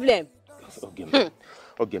your problem?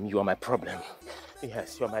 Ogem, you are my problem.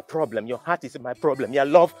 Yes, you are my problem. Your heart is my problem. Your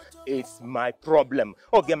love is my problem.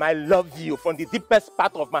 Ogem, I love you. From the deepest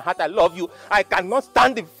part of my heart, I love you. I cannot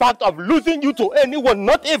stand the fact of losing you to anyone,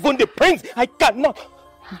 not even the prince. I cannot.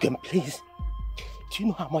 Ogem, please. Do you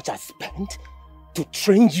know how much I spent to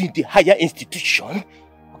train you in the higher institution?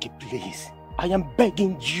 Okay, please. I am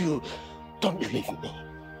begging you. Don't leave me.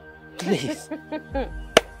 Please.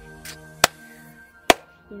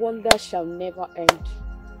 Wonder shall never end.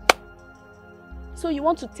 So you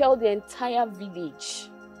want to tell the entire village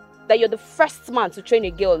that you're the first man to train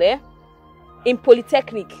a girl, eh? In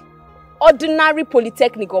polytechnic. Ordinary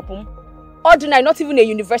polytechnic, Opum. Ordinary, not even a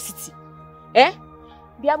university. Eh?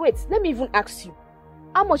 Bia, wait, let me even ask you.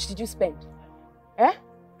 How much did you spend? Eh?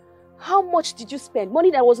 How much did you spend?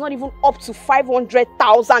 Money that was not even up to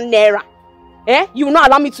 500,000 naira. Eh? You will not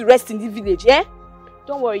allow me to rest in this village, eh?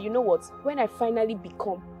 Don't worry, you know what? When I finally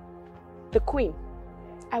become the queen,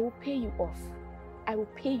 I will pay you off. I will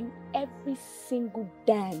pay you every single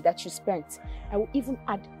dime that you spent. I will even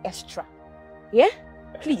add extra. Yeah?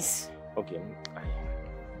 Please. Okay,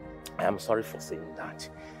 I am sorry for saying that.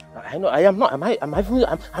 I know I am not.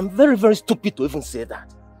 I'm very, very stupid to even say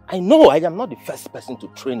that. I know I am not the first person to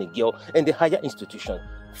train a girl in the higher institution.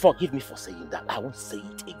 Forgive me for saying that. I won't say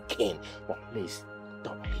it again. But please,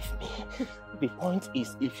 don't leave me. The point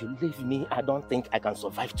is, if you leave me, I don't think I can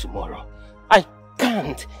survive tomorrow. I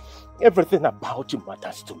can't. Everything about you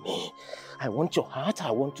matters to me. I want your heart, I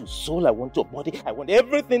want your soul, I want your body, I want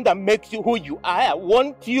everything that makes you who you are. I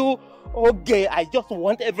want you. Okay, I just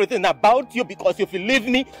want everything about you, because if you leave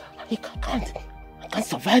me, I can't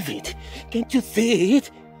survive it. Can't you see it?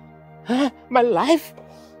 Huh? My life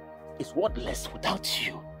is worthless without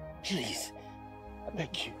you. Please, I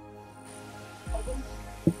beg you. I am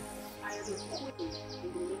a queen in the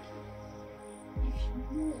making. If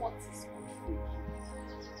you know what is good for you,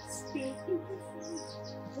 stay away from me.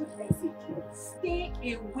 What did I say to you? Stay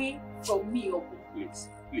away from me, Ogun.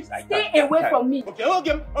 Please, stay away from me. Okay,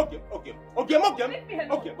 Ogem. It's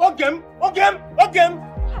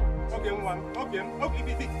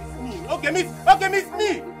me.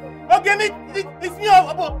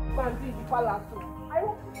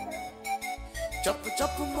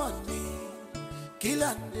 Chop money, kill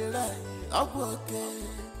and delay. Okay.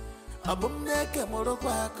 Abumneke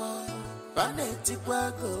morobako, paneti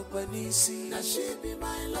kwako panisi. Now she be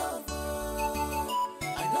my lover.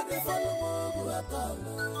 I know they follow Mogu at all.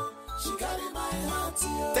 She carry my heart,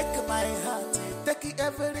 take my heart, take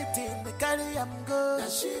everything, carry am go. Now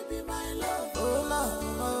she be my lover. Oh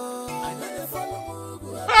Lord, I know they follow Mogu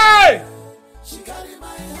at all. Hey! She carry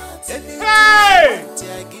my heart. Hey!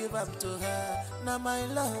 I give up to her. Now my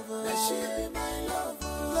lover. Now she be my lover.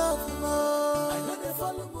 Love more. I know they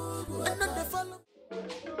follow Mogu. I know they follow.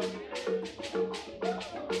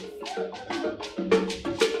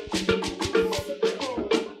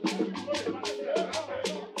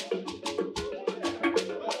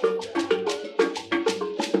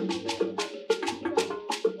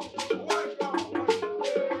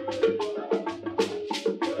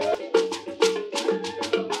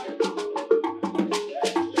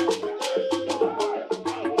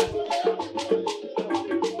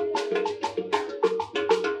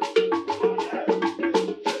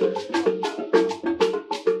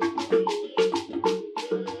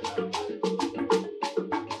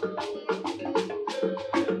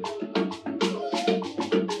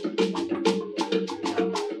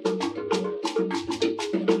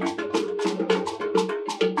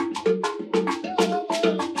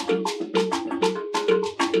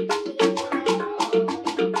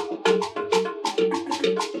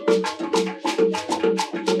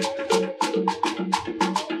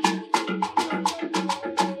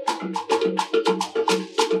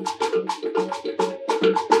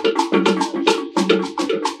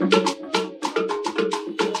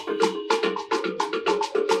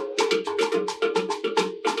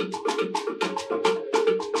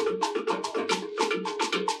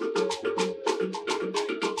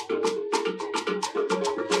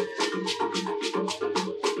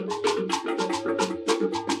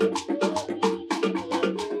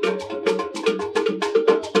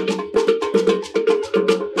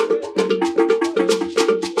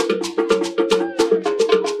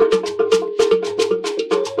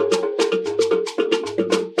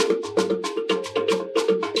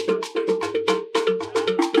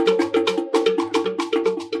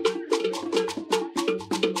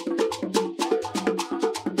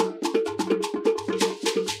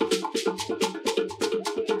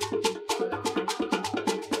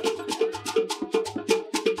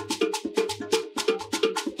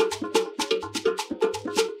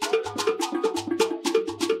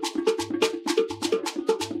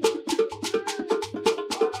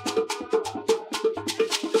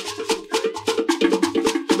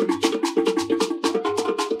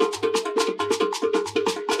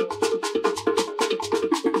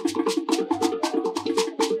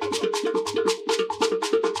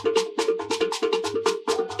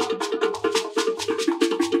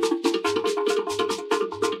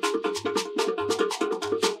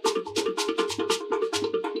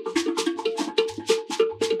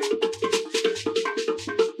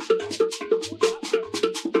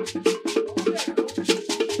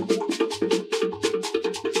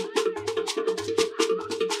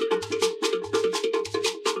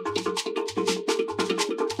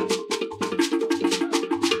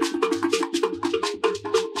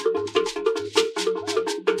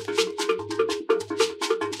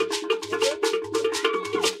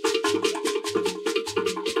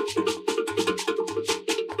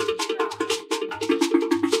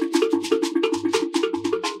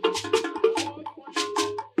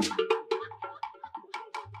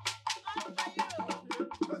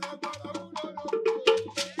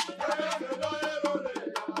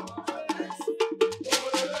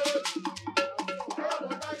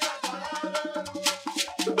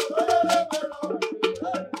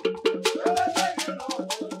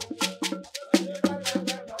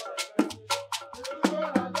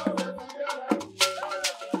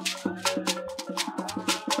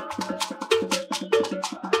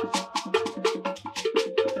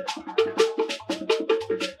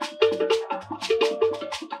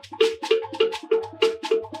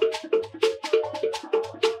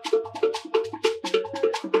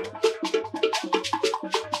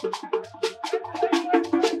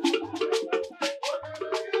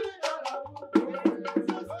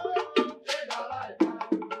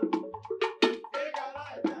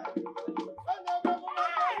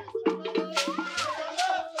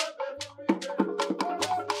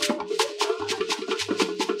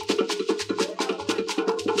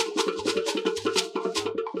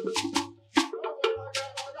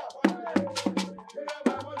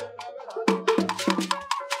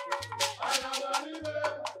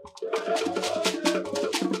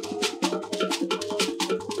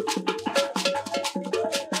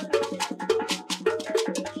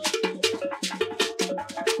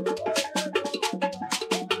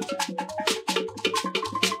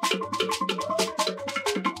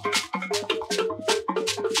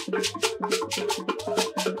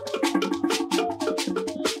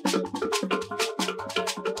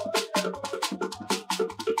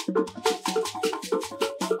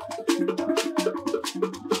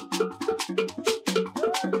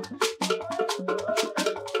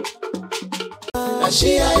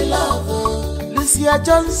 She I love, Lucia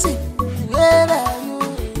Johnson. Where are you?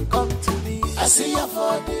 Come to me. I see you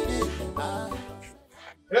for the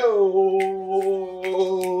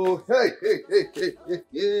Hey.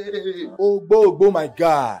 Ogbo, my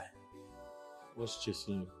guy. What's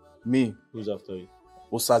chasing you? Me. Who's after you?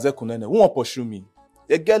 Osaze Kunene. Who won't pursue me?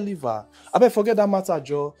 A girl liver. I better forget that matter,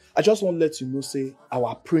 Joe. I just want to let you know, say,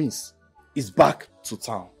 our prince is back to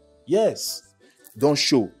town. Yes. Don't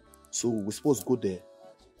show. So we're supposed to go there.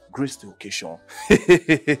 Grace the occasion.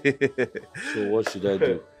 So what should I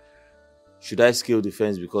do? Should I scale the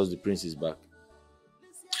fence because the prince is back?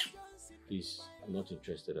 Please, I'm not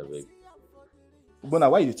interested, I beg. Bona,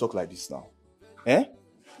 why you talk like this now? Eh?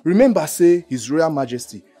 Remember, say, His Royal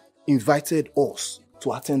Majesty invited us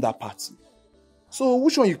to attend that party. So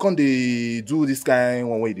which one you can't do this kind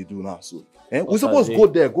one way they do now? So we're supposed to go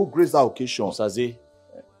there, go grace that occasion. Osaze,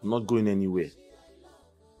 I'm not going anywhere.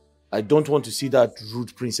 I don't want to see that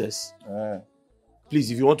rude princess. Please,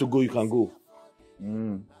 if you want to go, you can go.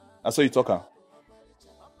 I saw you talking.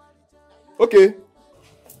 Okay.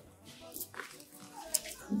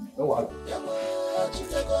 No worry.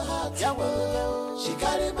 She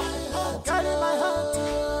carry my heart.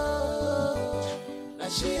 Now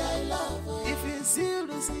she I love. If you see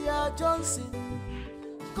Lucia Johnson,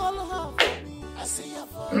 call her for me. I see her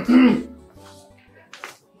for me.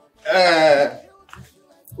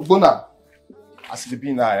 Ubona, as it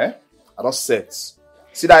be now, I don't set.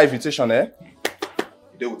 See that invitation, you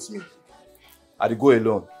dey with me. I dey go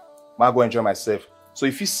alone. I go enjoy myself. So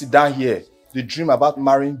if you sit down here, they dream about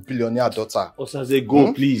marrying billionaire daughter. Osaze,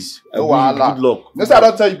 go, please. Good luck. Next I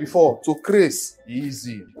don't tell you before, to Chris,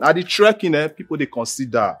 easy. Now the trekking, people they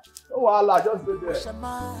consider. Oh Allah, just go there.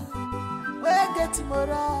 Where get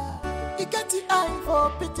moral? You get the eye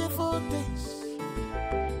for pitiful things,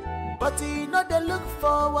 but you know they look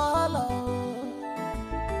for wahala.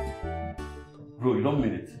 Bro, you don't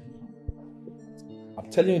mean it. I'm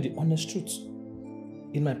telling you the honest truth.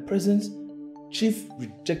 In my presence, Chief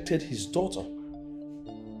rejected his daughter.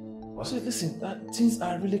 I said, listen, things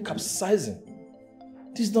are really capsizing.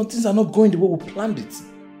 Things are not going the way we planned it.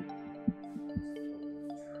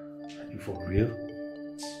 Are you for real?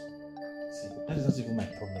 See, that is not even my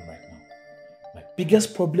problem right now. My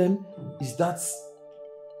biggest problem is that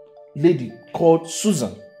lady called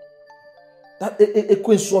Susan. That a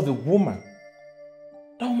queen of a woman.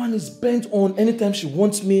 That woman is bent on anytime she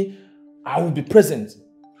wants me, I will be present.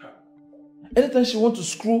 Anytime she wants to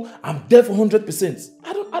screw, I'm there for 100%.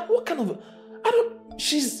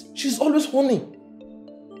 She's always horny.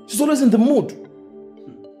 She's always in the mood.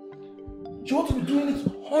 She wants to be doing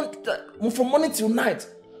it from morning till night.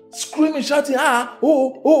 Screaming, shouting,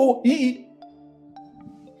 ee.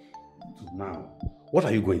 So now, what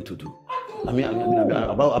are you going to do? I mean,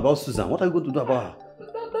 about Susan, what are you going to do about her?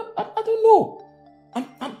 I don't know.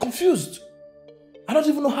 I'm confused. I don't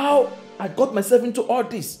even know how I got myself into all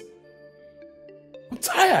this. I'm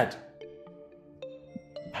tired.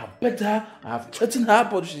 I have begged her, I have threatened her,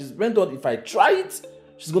 but she's bent on if I try it,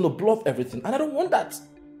 she's going to bluff everything. And I don't want that.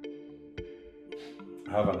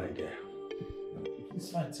 I have an idea. It's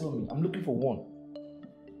fine, tell me. I'm looking for one.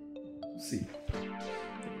 See.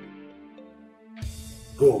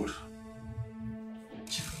 Gold.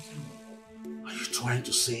 Are you trying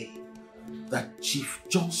to say that Chief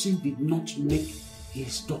Johnson did not make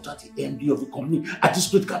his daughter the MD of the company at this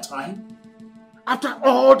critical time? After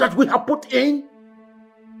all that we have put in?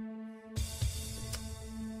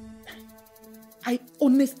 I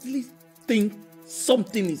honestly think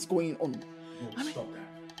something is going on. No, stop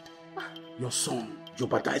that. Your son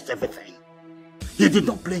jeopardized everything. He did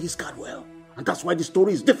not play his card well. And that's why the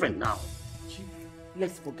story is different now. Chief,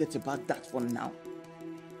 let's forget about that for now.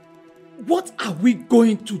 What are we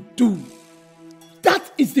going to do?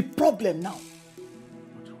 That is the problem now.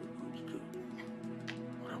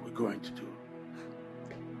 What are we going to do?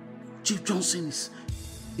 Chief Johnson is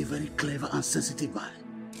a very clever and sensitive guy.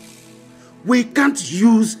 We can't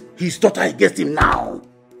use his daughter against him now.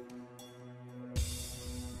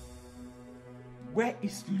 Where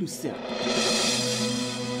is Lucille?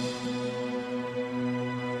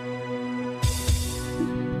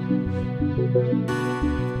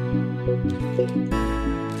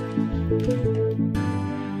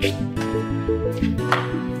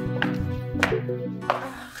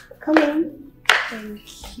 Come in.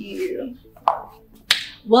 Thank you.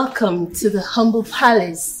 Welcome to the humble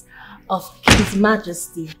palace of His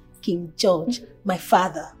Majesty, King George, my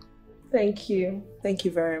father. Thank you. Thank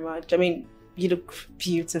you very much. I mean, you look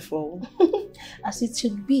beautiful. As it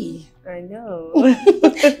should be. I know.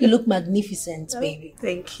 You look magnificent, baby.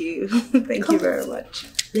 Thank you. Thank you very much.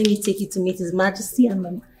 Let me take you to meet His Majesty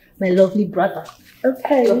and my lovely brother.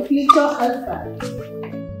 Okay. Your future husband.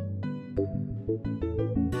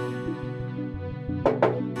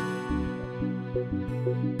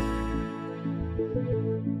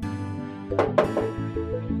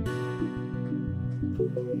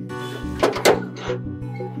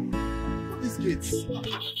 Gates.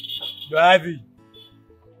 You're heavy.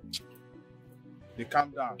 They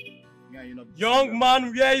calm down. Yeah, you know, young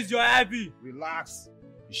man, where is your heavy? Relax.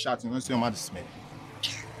 He's shouting. Let's see how much this man.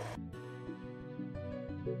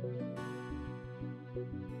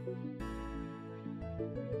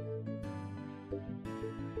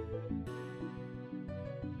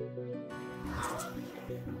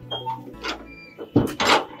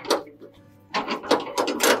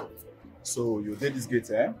 So you did this gate,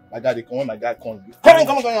 eh? My guy, they come on, my guy comes. Come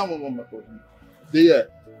on. They here.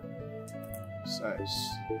 Size.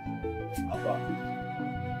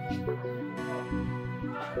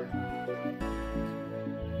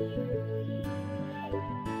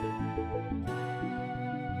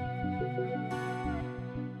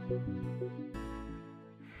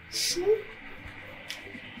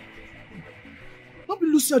 be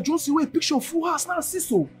Lucia Johnson wey picture full house now see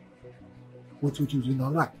so. Wait, now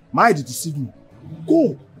lie. My eye dey deceive me.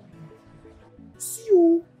 Go. See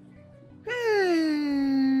you.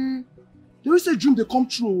 Hey. There is a dream they come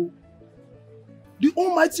true. The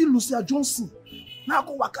almighty Lucia Johnson. Now I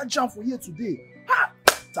go waka jam for here today. Ha!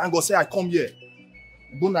 Thank God say I come here.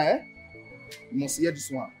 Bona, eh? You must hear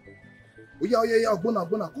this one. Oh yeah, Bona.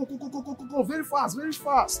 Go. Very fast.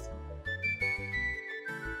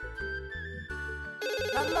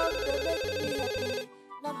 Now love they make me happy.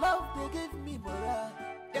 Now love they give me morale.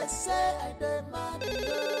 They say I dey mad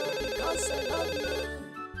because I love you.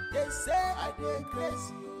 They say I dey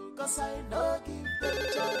crazy because I no give them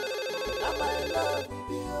chance. Now my love will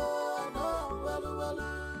be well.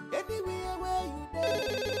 Anywhere where you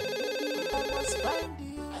dey, I must find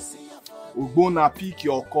you. I see you for Ogbonna, pick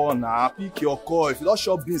your call now. Pick your call. If you don't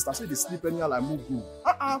shop beans, I say they sleep anyhow like Mugu.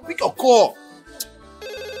 Pick your call.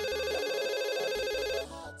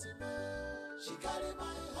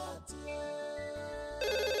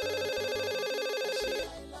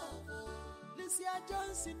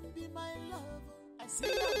 Johnson be my love. I see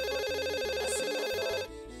you.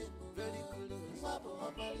 Very good.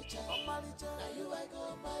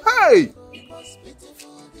 Hey!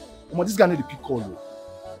 Come on, this guy need to pick call.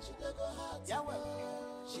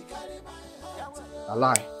 I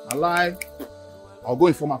lie. I'll go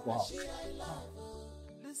inform her for her.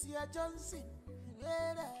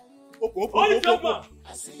 Open. Wait,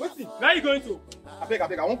 where are you going to? I beg,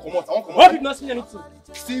 I won't come out. What did not see anything?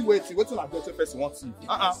 Still waiting like better person want to.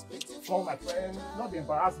 Come my friend, not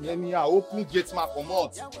embarrass me anyhow. Open gate, ma, come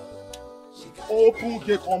out. Open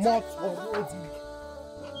gate, come out.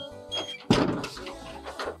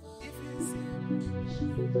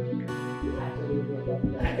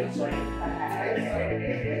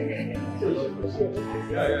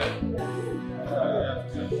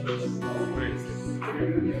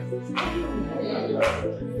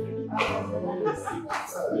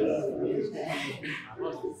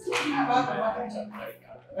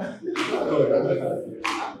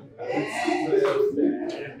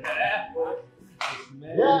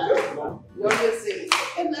 What do you say?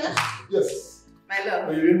 Yes. My love.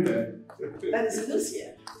 Are you in there? That is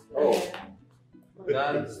Lucia. Oh.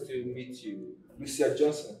 Nice to meet you. Lucia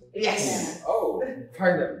Johnson. Yes. Oh,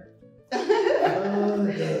 finally.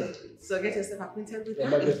 So get yourself acquainted with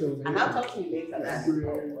them. And I'll talk to you later. Nice to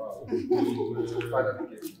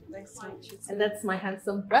meet you. And that's my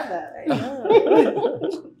handsome brother.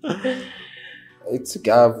 It's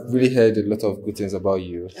okay. I've really heard a lot of good things about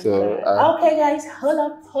you. So okay, guys,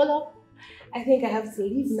 hold up. I think I have to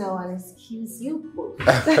leave now and excuse you both.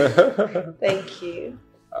 Thank you.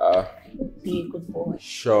 Be a good boy.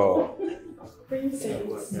 Sure.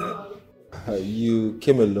 Princess. You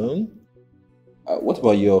came alone? What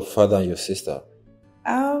about your father and your sister?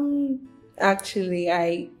 Actually,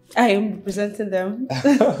 I am representing them.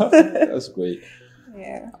 That's great.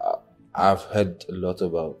 Yeah. I've heard a lot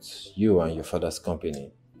about you and your father's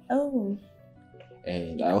company. Oh.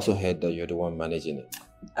 And I also heard that you're the one managing it.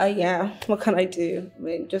 Yeah. What can I do? I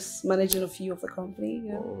mean, just managing a few of the company.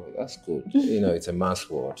 Yeah. Oh, that's good. It's a man's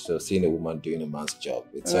world. So seeing a woman doing a man's job,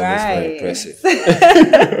 it's always very impressive.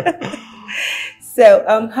 So,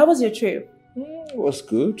 how was your trip? It was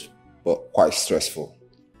good, but quite stressful.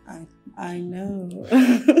 I know.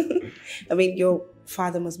 I mean, your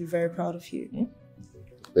father must be very proud of you.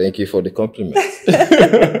 Thank you for the compliment.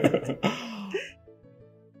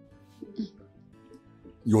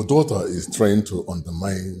 Your daughter is trying to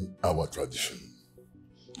undermine our tradition.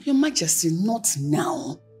 Your Majesty, not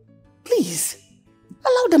now. Please,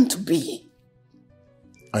 allow them to be.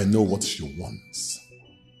 I know what she wants.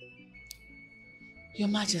 Your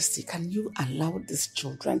Majesty, can you allow these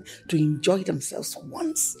children to enjoy themselves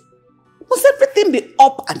once? Must everything be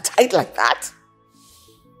up and tight like that?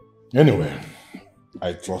 Anyway,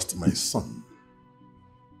 I trust my son.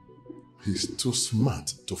 He's too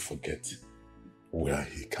smart to forget where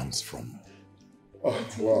he comes from. Oh,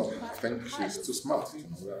 well, I think she's too smart to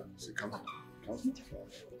know where she comes from.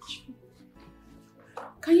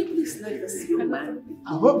 Can you please let us young man? I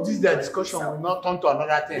hope this their discussion will not turn to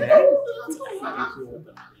another thing.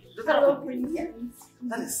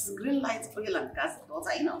 That is green light, oil and gas,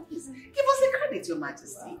 daughter. Please give us the credit, Your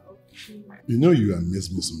Majesty. You know you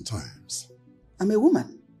amaze me sometimes. I'm a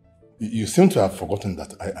woman. You seem to have forgotten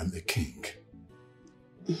that I am a king.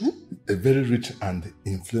 A very rich and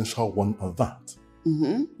influential one of that.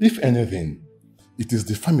 If anything, it is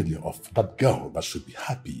the family of that girl that should be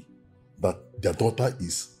happy that their daughter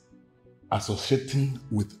is associating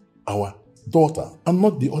with our daughter and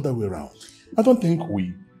not the other way around. I don't think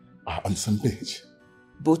we are on the same page.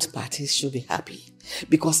 both parties should be happy.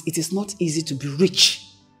 Because it is not easy to be rich,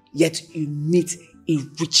 yet you meet a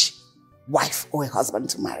rich wife or a husband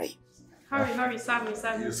to marry. Hurry, serve me.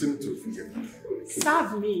 You seem to forget.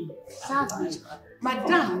 Serve me.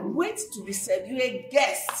 Madam, wait to be served. You're a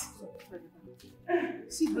guest.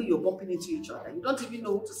 See where you're bumping into each other. You don't even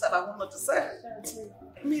know who to serve and who not to serve.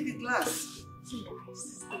 Give me the glass.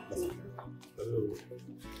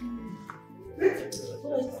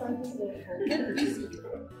 Get busy.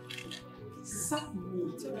 Serve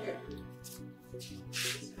me.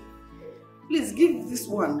 Please give this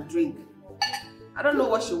one a drink. I don't know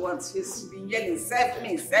what she wants. She's been yelling, serve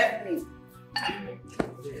me.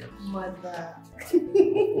 Mother.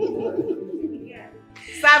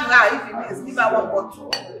 Serve her if it is. Give her one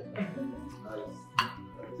bottle.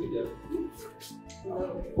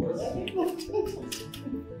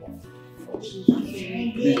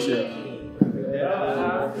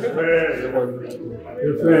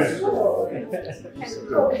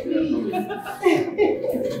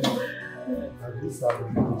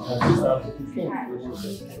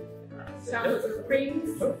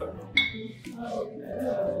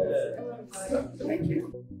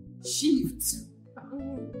 Shift.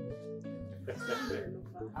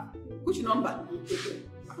 Which number?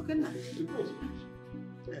 Okay, now.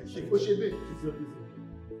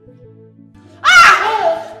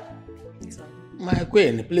 My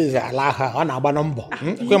queen, please allow her on our number.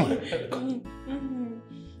 Come on.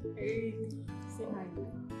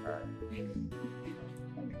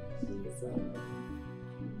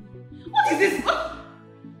 What is this?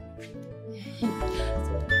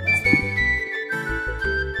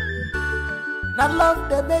 Now love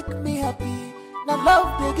they make me happy. Now love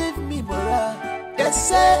they give me morale. They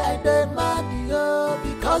say I don't mad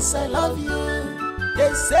you because I love you.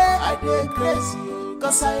 They say I dey crazy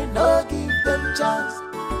cause I no give them chance.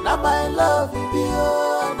 Now my love will be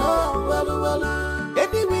no well.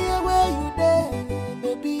 Anywhere where you there,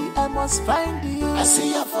 baby I must find you. I see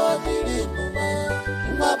you for the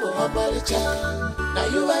mama, now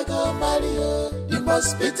you I go marry you, the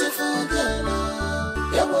most beautiful girl.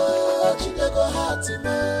 Yeah, what she go heart to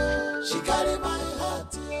me. She carry my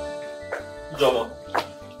heart. Joma.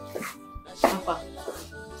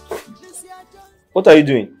 What are you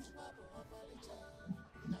doing?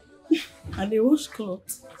 I dey wash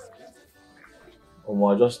clothes.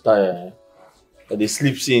 I just tired. I dey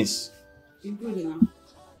sleep since. You good now.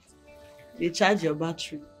 They charge your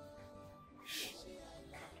battery.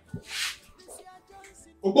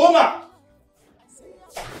 Ogbonna!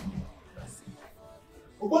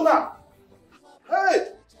 Hey!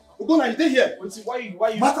 Ogbonna, you dey here? Why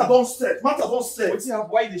you? Matter don't set. Why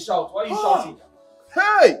you dey shout? Why you shouting?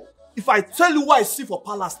 Hey! If I tell you why I see for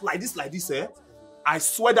palace like this, I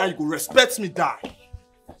swear that you go respect me die.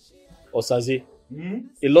 Osaze,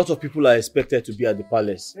 a lot of people are expected to be at the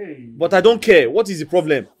palace. But I don't care. What is the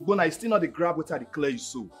problem? Ogbonna, you still not the grab what I declare you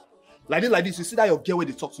so. Like this, you see that your girl where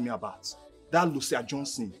they talk to me about? That Lucia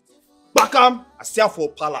Johnson. Bakam, I see her for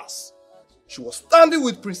palace. She was standing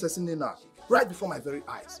with Princess Nena right before my very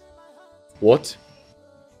eyes. What?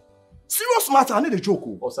 Serious matter, I need a joke.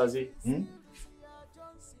 Osaze,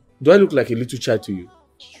 do I look like a little child to you?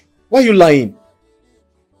 Why are you lying?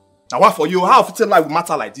 Now what for you? How if it lie with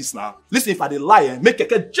matter like this now? Listen, if I dey lie, make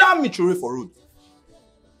Keke jam me through for road.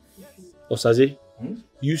 Osaze,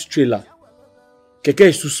 use trailer. Keke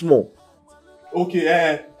is too small.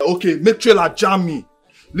 Okay, make trailer jam me.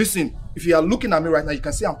 Listen, if you are looking at me right now, you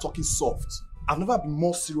can see I'm talking soft. I've never been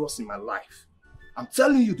more serious in my life. I'm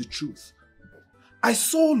telling you the truth. I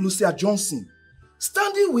saw Lucia Johnson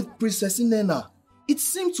standing with Princess Nena. It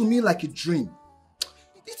seemed to me like a dream.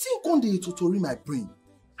 The thing can't dey totori my brain.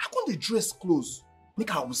 I can't dress clothes, make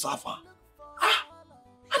her observe her.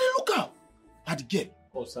 I dey look her. I dey get.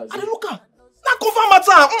 I dey look her. Now confirm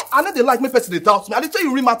matter. I know they like me person they doubt me. I dey tell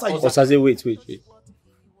you real matter. Osaze, wait.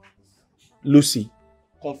 Lucy.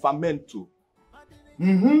 Confirmento.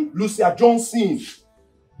 Lucia Johnson.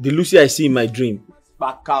 The Lucy I see in my dream.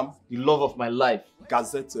 Bakam. The love of my life.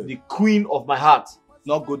 Gazette. The queen of my heart.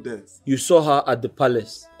 Not go there. You saw her at the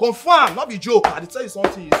palace. Confirm, not be joke. I dey tell you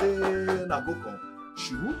something. You say, na go come.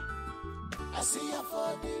 Sure?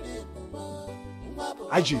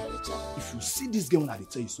 IJ, if you see this girl when I dey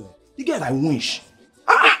tell you so, the girl I wish.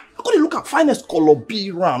 I gotta look at finest color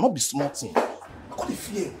be round, not be small thing. I gotta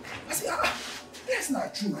fear. I say, that's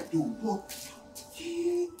not true, I do. But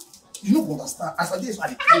you don't understand. As I did, I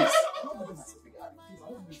dey place.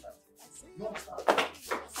 You understand?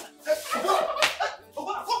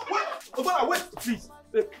 Ogbonna, wait, please.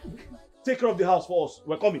 Take care of the house for us.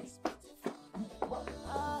 We're coming.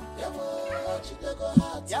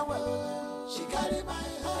 She carry my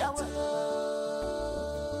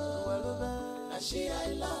she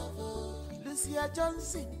I love. Lucia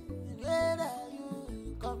Johnson, where are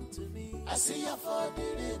you? Come to me. I see you for the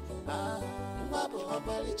rainbow. Mabo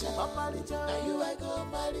Omalicha, now you I go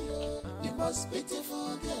marry. The most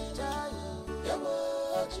beautiful girl.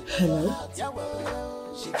 Hello?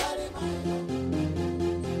 She carry my.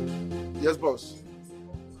 Yes, boss.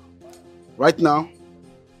 Right now?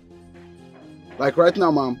 Like right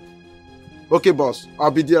now, ma'am. Okay, boss.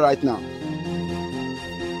 I'll be there right now.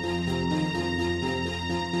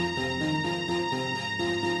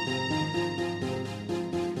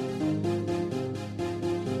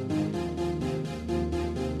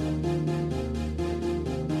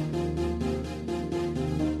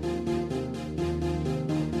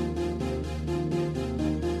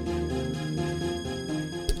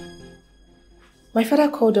 My father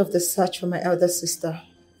called off the search for my elder sister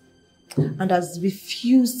and has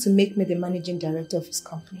refused to make me the managing director of his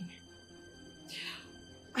company.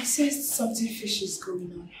 I sensed something fishy is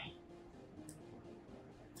going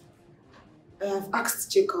on. I have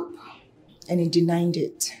asked Jacob and he denied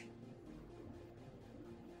it.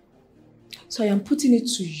 So I am putting it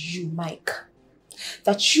to you, Mike,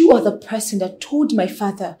 that you are the person that told my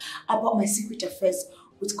father about my secret affairs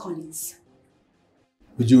with Collins.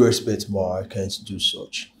 With due respect, Ma, I can't do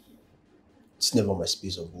such. It's never my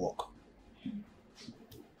space of work.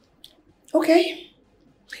 Okay.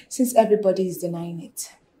 Since everybody is denying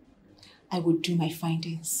it, I will do my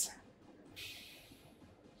findings.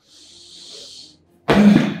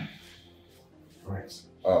 Right.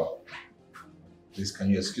 Please, can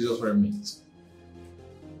you excuse us for a minute?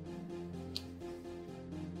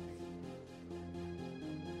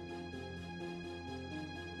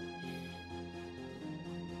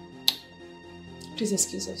 Please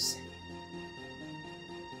excuse us.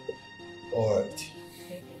 All right.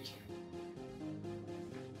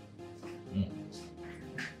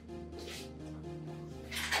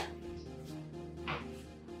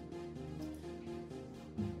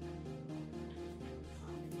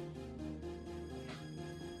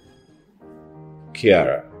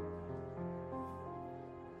 Kiara,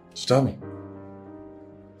 so tell me,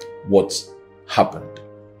 what happened?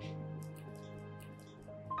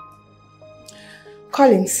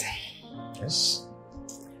 Collins. Yes?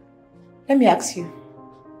 Let me ask you.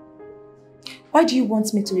 Why do you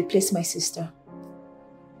want me to replace my sister?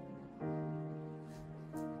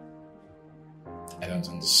 I don't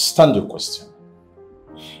understand your question.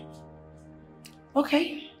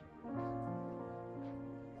 Okay.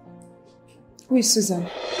 Who is Susan?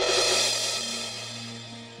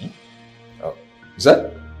 Oh, is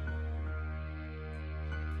that?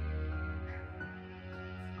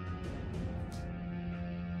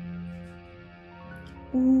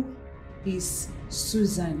 Who is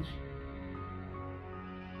Susan?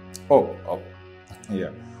 Oh,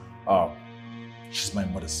 yeah. She's my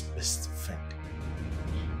mother's best friend.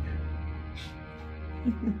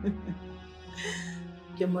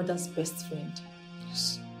 Your mother's best friend?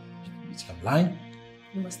 Yes. You think I'm lying?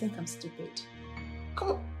 You must think I'm stupid. Come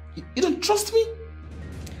on, you don't trust me?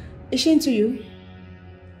 Is she into you?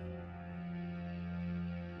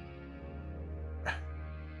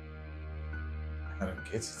 I don't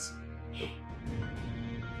get it.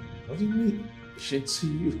 What do you mean? Is she into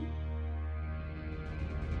you?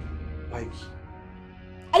 Like...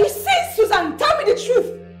 Are you saying, Susan? Tell me the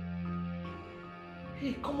truth!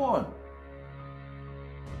 Hey, come on.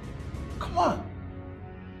 Come on.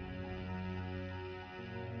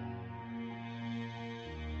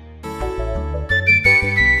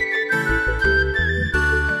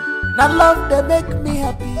 Now love they make me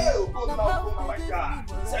happy.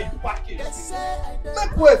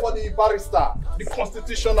 Make way for the barrister, the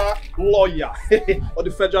constitutional lawyer of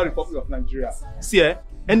the Federal Republic of Nigeria. See,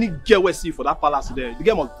 any girl we see for that palace there, the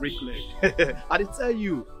girl must break leg. I did tell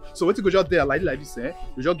you. So when you go just there like this,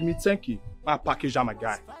 you just give me 10k. I package my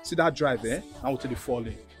guy. See that drive, and we'll take the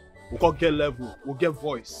falling. We'll go get level, we'll get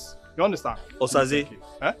voice. You understand? Osaze,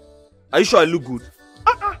 are you sure I look good?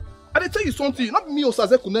 I did tell you something. Not me,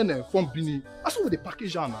 Osaze Kunene from Bini. That's what the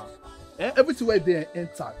package are now. Everything where they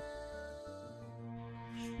enter.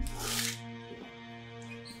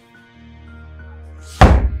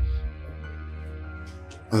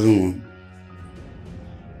 I don't know.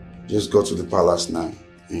 Just go to the palace now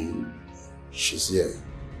and she's here.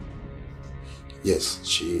 Yes,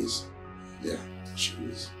 she is. Yeah, she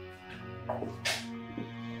is.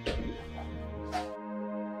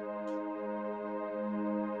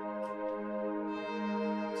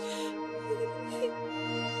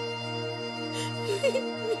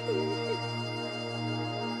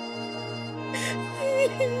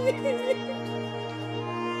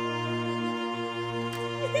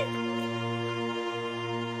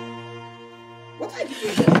 What are you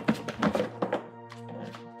doing here?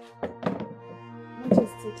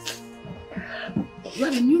 Majesty. You are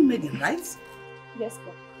the new maiden, right? Yes,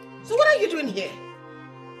 ma'am. So what are you doing here?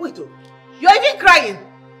 Wait, oh, you're even crying.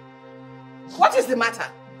 What is the matter?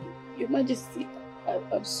 Your Majesty,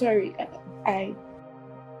 I'm sorry. I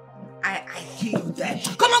hear you there.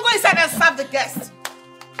 Come on, go inside and serve the guest.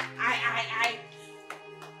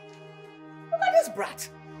 Look at this brat.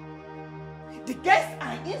 The guests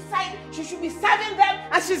are inside. She should be serving them,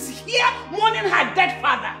 and she's here mourning her dead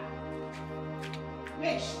father.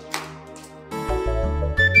 Wish.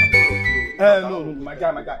 No, my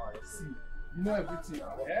guy. See, you know everything.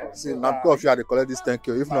 See, now because you had to collect this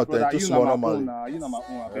 10K, if not, then too small normally. You know my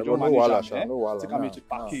own. No wahala, no wahala. Take me to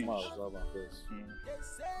package.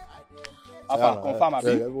 Alpha, confirm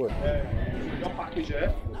abi. Your package,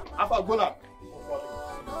 Alpha, go now.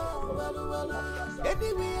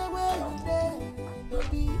 Anywhere where you there,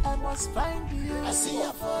 baby, I must find you. I see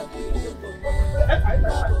you for the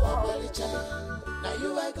now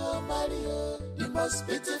you I go marry you. The most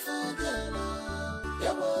beautiful girl.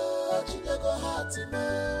 Yeah, what you don't go hard to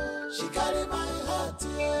know. She carry my heart,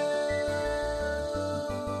 yeah.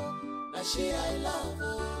 Now she I love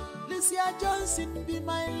her. Lucia Johnson be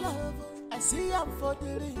my love. I see her for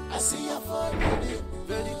the ring. I see her for the ring.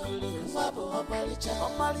 Very good. Now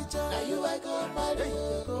you I go marry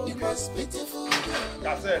you. The most beautiful girl.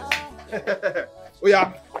 That's it. Oh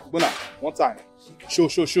yeah, Bona, one time. Show.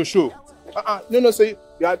 No, say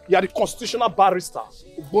you are the constitutional barrister.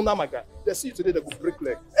 Bona, my guy. They see you today, they go break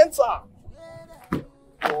leg. Enter.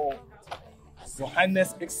 Oh, Your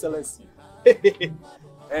Highness Excellency.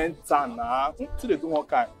 Enter now. Today do one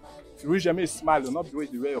kind. If you reach me, smile, you'll not be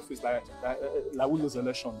the way your face like we lose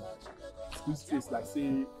election. This face like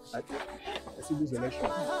say lose election.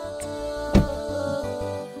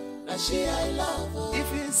 Now she I love her.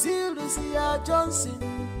 If you see Lucia Johnson,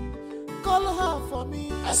 call her for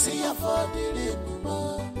me. I see her for the ring,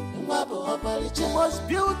 the most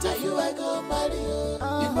beautiful, you I go marry you.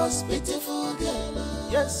 The most beautiful girl.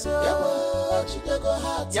 Yes, sir. Yeah, she don't go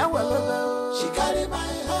hard. Yeah, she carry my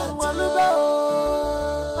heart.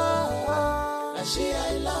 Now she I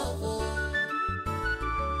love her.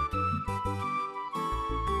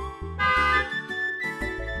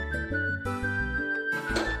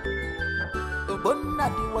 Obonna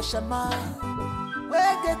di washama, we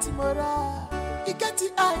get mora. You get the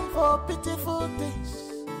eye for pitiful things,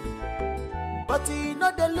 but you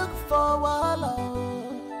know they look for wahala.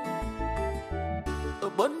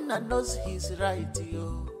 Obonna knows he's right,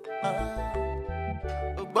 yo.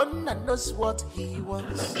 Obonna knows what he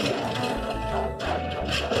wants.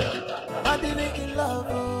 Madly in love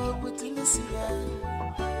with Lucia.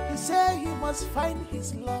 He say he must find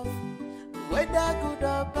his love, whether good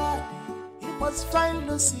or bad. He must find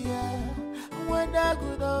Lucia, whether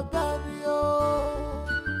good or bad, yo.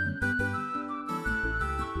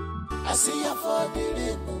 I see her for the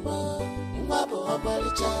ring,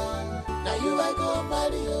 now you I go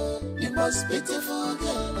marry you, the most beautiful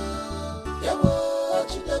girl. Yeah, what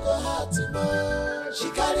you don't go hard to know. She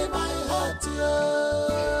carry my heart, yo.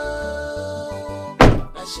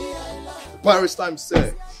 Now she I love. Paris time,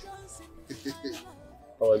 sir.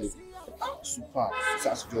 How are you? Super.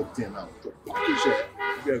 That's job there now.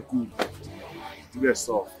 Very good. Very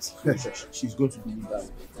soft. She's going to be that.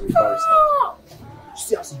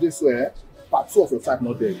 See as this way, part 2 of your type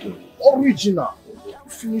not there again. Original.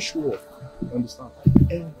 Finish work. You understand?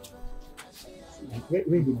 And wait.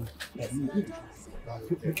 Make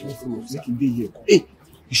him be here. Hey,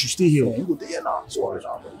 you should stay here. You go there now.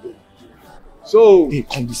 So hey,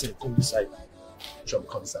 come this side. Come this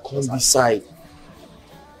side.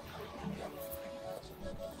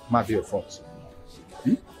 Might be your front.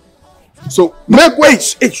 So make way.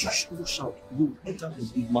 Hey, don't shout. You enter the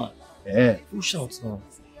big man. Yeah. Don't shout now.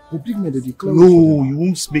 The big man that declare. No, you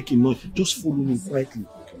won't speak in noise. Just follow me quietly.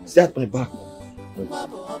 Stay at my back.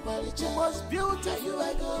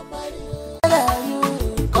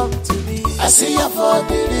 Come to me. I see you for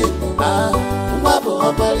the ring. Now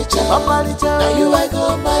you I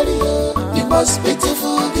go marry you, the most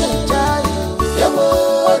beautiful girl. Yeah,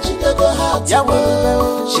 what you don't go hard.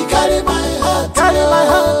 She carry my heart.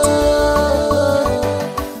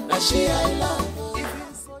 Now she I love.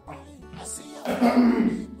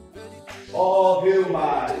 Oh, hail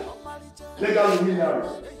my legal luminary.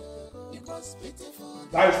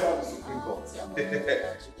 That is how the Supreme Court.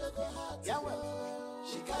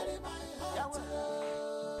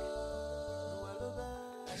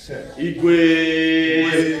 Igwe.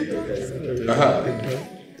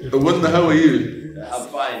 Wanda, how are you? I'm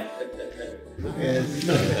fine.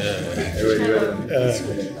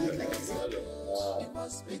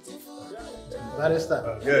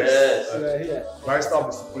 Barrister. Yes. We're here. Barrister of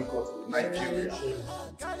the Supreme Court of Nigeria.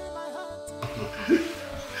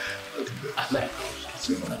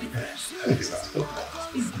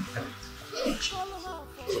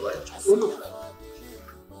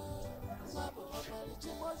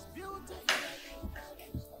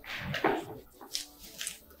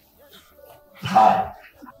 Hi.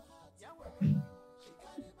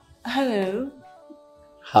 Hello.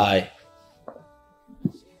 Hi.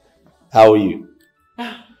 How are you?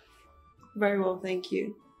 Very well, thank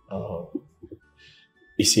you.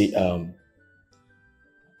 You see,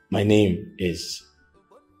 my name is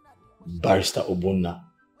Barrister Obonna.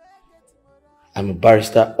 I'm a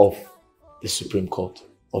barrister of the Supreme Court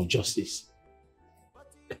of Justice.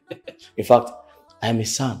 In fact, I am a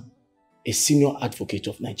son, a senior advocate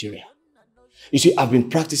of Nigeria. You see, I've been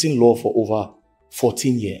practicing law for over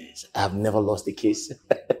 14 years. I have never lost a case.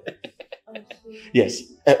 Yes.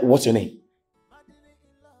 What's your name?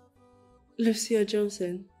 Lucia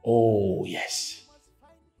Johnson. Oh, yes.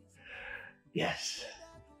 Yes.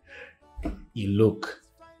 You look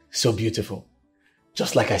so beautiful.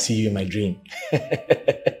 Just like I see you in my dream.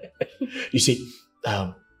 You see,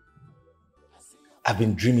 I've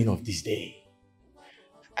been dreaming of this day.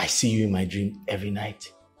 I see you in my dream every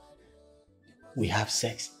night. We have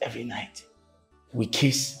sex every night. We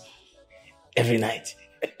kiss every night.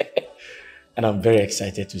 And I'm very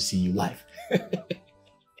excited to see you live.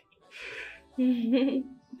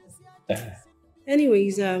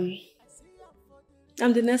 Anyways, I'm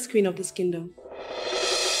the next queen of this kingdom.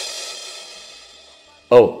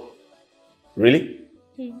 Oh, really?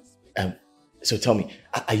 Hmm. So tell me,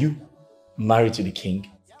 are you married to the king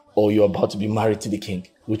or you're about to be married to the king?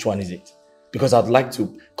 Which one is it? Because I'd like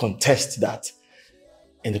to contest that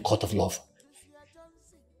in the court of law.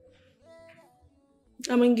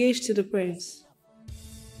 I'm engaged to the prince.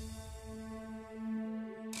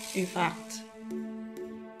 In fact,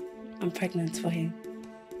 I'm pregnant for him.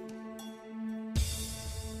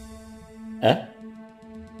 Huh?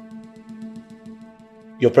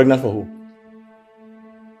 You're pregnant for who?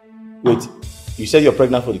 Wait, you said you're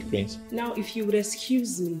pregnant for the prince? Now, if you would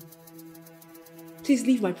excuse me, please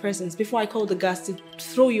leave my presence before I call the guards to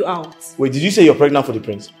throw you out. Wait, did you say you're pregnant for the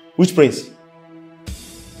prince? Which prince?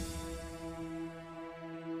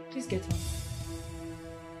 Please get on.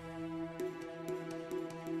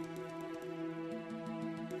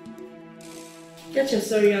 Get your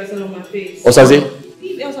sorry ass out of my face. Osaze?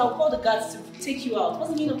 Leave, else I'll call the guards to take you out. What's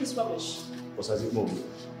the meaning of this rubbish? Osaze, move.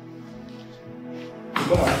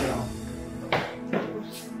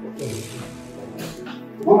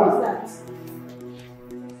 What was that?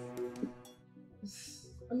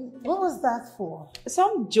 What was that for?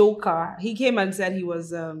 Some joker. He came and said he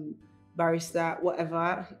was barrister,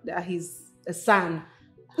 whatever. That he's a son.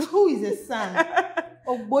 Who is a son?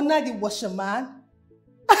 Obonna the washerman?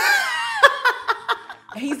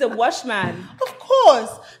 He's a washman. Of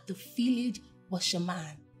course. The village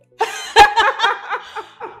washerman.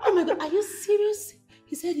 Oh my God, are you serious?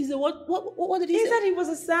 He said he's a what did he say? He said he was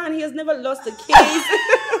a son. He has never lost a case.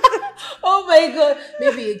 Oh my God.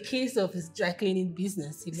 Maybe a case of his dry cleaning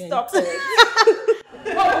business. He Stop it.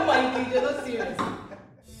 Oh my God, you're not serious.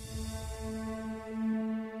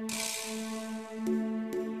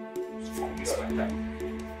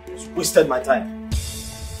 Wasted my time.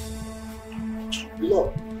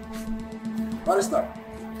 Lord. Barrister.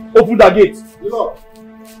 Open that gate. Lord.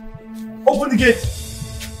 Open the gate.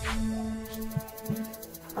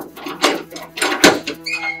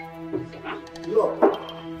 Lord.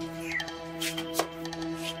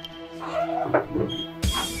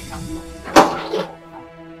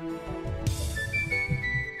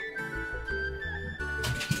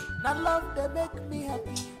 Now love they make me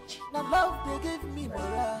happy. Now love they give me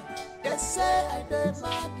morale. They say I dey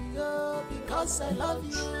mad you because I love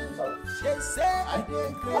you. They say I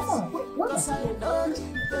dey crazy because I know you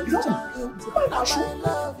take chance. Now I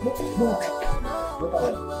love you.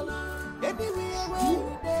 Anywhere where you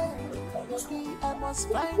dey, I must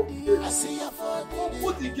find you. I see you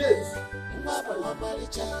for the gates.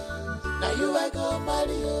 Now you I go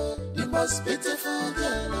marry you, the most beautiful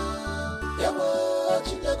girl. Yeah, what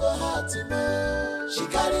you go hard to me. She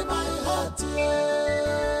carry my heart, yeah.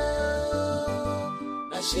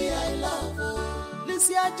 Now she I love her.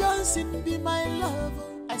 Lucia Johnson be my love.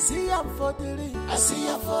 I see her for the ring. I see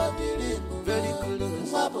her for the ring. Very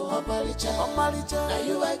close. Now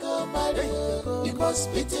you I go marry you, the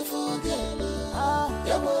most beautiful girl.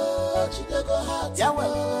 Yeah, what you go hard to me.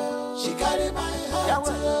 She carry my heart,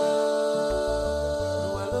 yeah.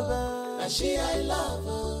 Now she I love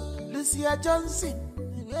her. Lucia Johnson.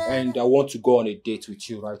 And I want to go on a date with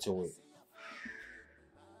you right away.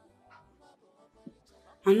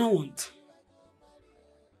 I don't want.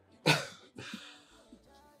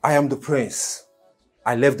 I am the prince.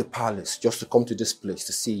 I left the palace just to come to this place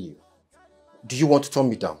to see you. Do you want to turn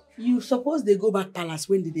me down? You suppose they go back palace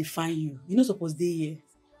when did they find you? You not suppose they here.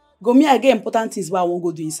 Go me again important things where I won't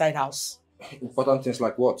go do inside house. Important things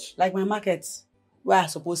like what? Like my market, where I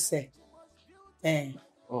suppose say.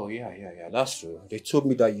 Oh yeah, that's true. They told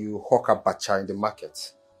me that you hawk a bacha in the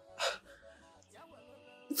market.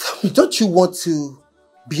 Don't you want to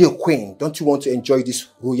be a queen? Don't you want to enjoy this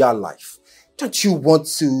royal life? Don't you want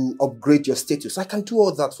to upgrade your status? I can do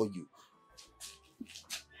all that for you.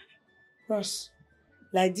 Ross,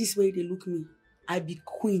 like this way they look me, I be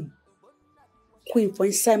queen. Queen for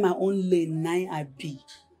inside my own lane, 9 I be.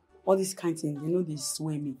 All this kind of thing, they know they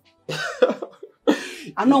sway me.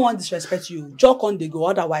 I don't want to disrespect you. Joke on they go,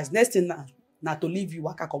 otherwise next thing na to leave you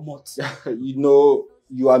waka comot. You know,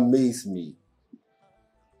 you amaze me.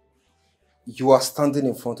 You are standing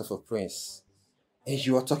in front of a prince and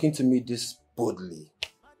you are talking to me this boldly.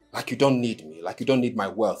 Like you don't need me, like you don't need my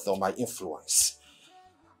wealth or my influence.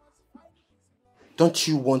 Don't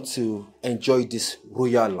you want to enjoy this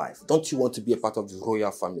royal life? Don't you want to be a part of the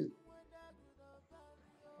royal family?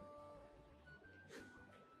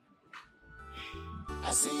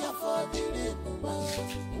 I see you for the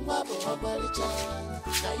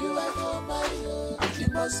Now you are no Mario, the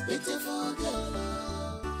most beautiful girl.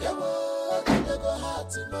 The world and the go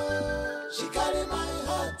heart, she carry my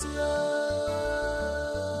heart,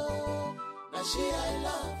 now she I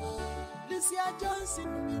love her. Lucia Johnson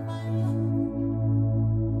be my love.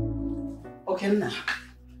 Okay, now.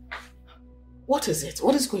 What is it?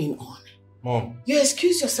 What is going on? Mom. You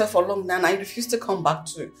excuse yourself for long now and I refuse to come back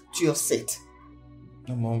to your seat.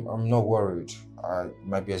 No, Mom, I'm not worried. I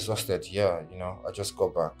might be exhausted. Yeah, you know, I just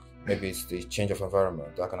got back. Maybe it's the change of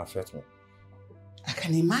environment that can affect me. I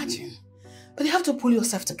can imagine. But you have to pull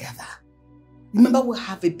yourself together. Remember, we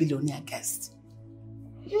have a billionaire guest.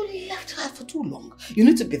 You left her for too long. You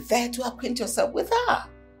need to be there to acquaint yourself with her.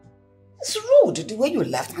 It's rude the way you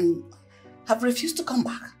left and have refused to come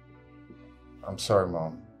back. I'm sorry,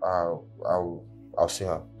 Mom. I'll see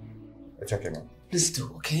her. It's okay, Mom. Please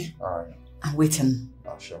do, okay? All right. I'm waiting.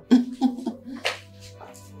 Oh, sure.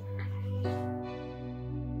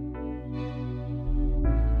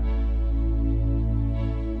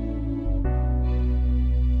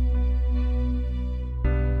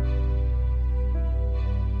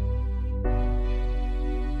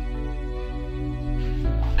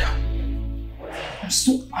 I'm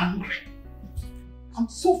so angry. I'm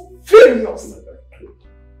so furious.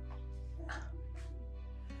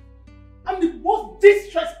 I'm the most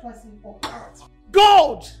distressed person on earth.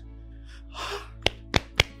 God!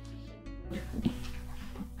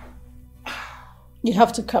 You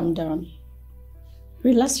have to calm down.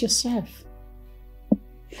 Relax yourself.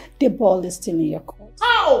 The ball is still in your court.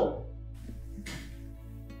 How?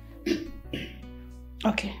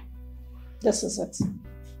 Okay, this is it.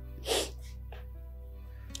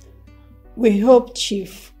 We hope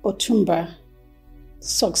Chief Otumba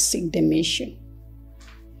succeed the mission.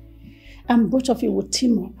 And both of you will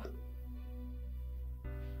team up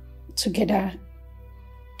together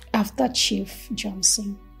after Chief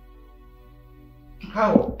Johnson.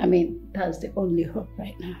 How? I mean, that's the only hope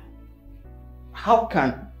right now. How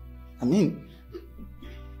can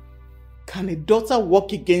a daughter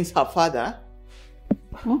work against her father?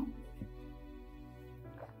 Huh?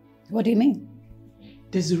 What do you mean?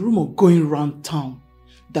 There's a rumor going around town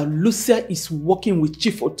that Lucia is working with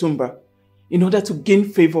Chief Otumba in order to gain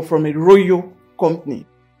favor from a royal company.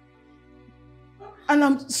 And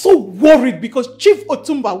I'm so worried because Chief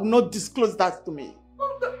Otumba will not disclose that to me.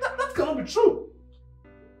 That cannot be true.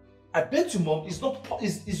 I bet you, Mom, it's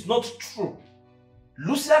not true.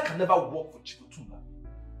 Lucia can never work for Chief Otumba.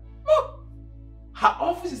 Her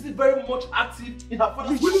office is still very much active in her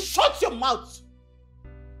father's... You shut your mouth!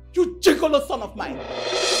 You gigolo son of mine!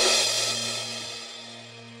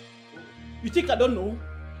 You think I don't know?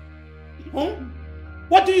 Huh?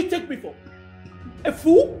 What do you take me for? A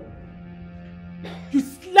fool? You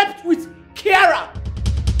slept with Kiara!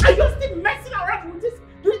 Are you still messing around with this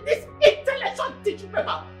intellectual teaching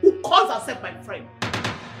paper who calls herself my friend?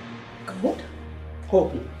 What?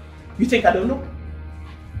 Oh, you think I don't know?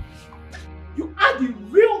 You are the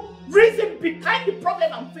real reason behind the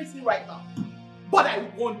problem I'm facing right now. But I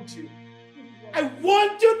warned you. I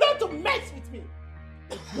warned you not to mess with me.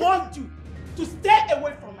 I warned you to stay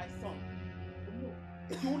away from my son. No,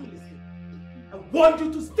 you won't listen. I want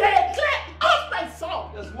you to stay clear of my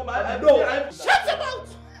son. Yes, Mom, I know. Shut your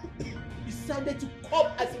mouth! You decided to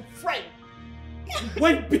up as a friend. You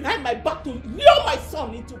went behind my back to lure my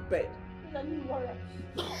son into bed.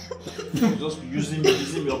 Just using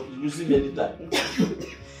me anytime.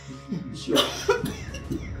 Sure.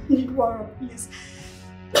 Niwara, please.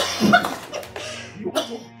 You want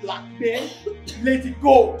to blackmail? Let it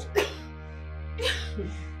go.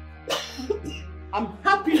 I'm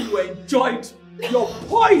happy you enjoyed your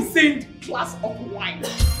poisoned glass of wine.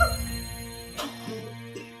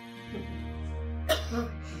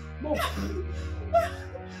 No.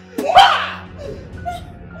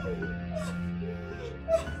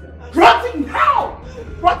 Rotten hell!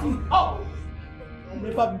 Rotten hell! I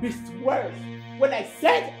never missed words when I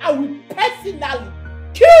said I will personally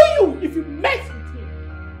kill you if you mess with him.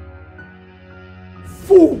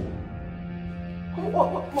 Fool!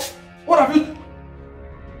 What have you?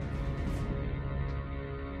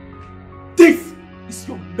 This is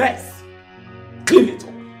your mess. Clean it up.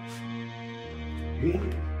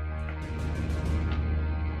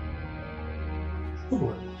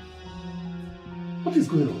 Oh, what is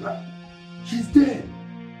going on? She's dead.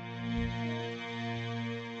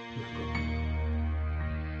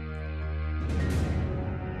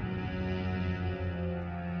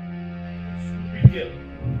 Stupid girl.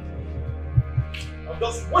 I've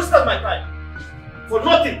just wasted my time for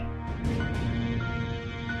nothing.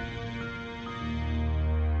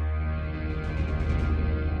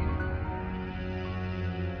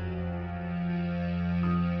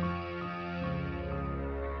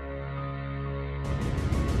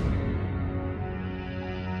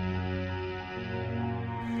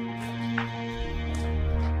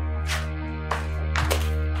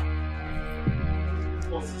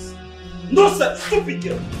 Nonsense, stupid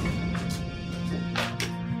girl.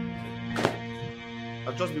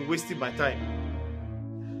 I've just been wasting my time.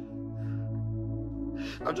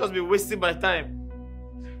 I've just been wasting my time.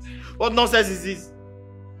 What nonsense is this?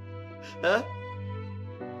 Huh?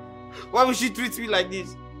 Why would she treat me like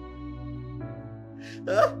this?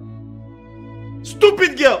 Huh?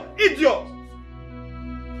 Stupid girl! Idiot!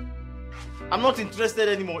 I'm not interested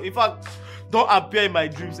anymore. In fact, don't appear in my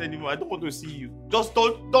dreams anymore. I don't want to see you. Just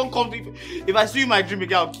don't come to. If I see you in my dream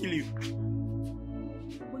again, I'll kill you.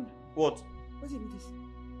 What? What's it with this?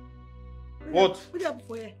 What? What happened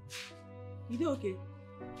for you? You doing okay?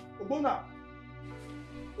 Ogbonna!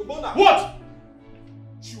 What?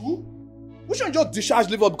 You? We shouldn't just discharge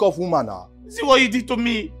liver because of woman now. See what you did to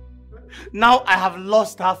me? Now I have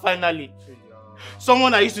lost her finally.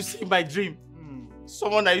 Someone I used to see in my dream.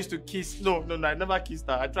 Someone I used to kiss. No, I never kissed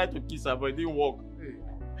her. I tried to kiss her, but it didn't work.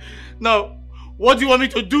 Now, what do you want me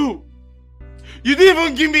to do? You didn't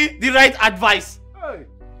even give me the right advice. Hey.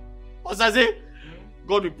 What I say?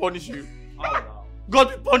 God will punish you.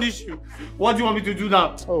 God will punish you. What do you want me to do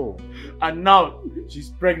now? Oh. And now,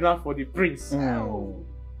 she's pregnant for the prince.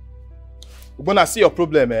 Ogbonna, see your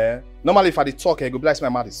problem, eh? Normally, if I dey talk, go be like my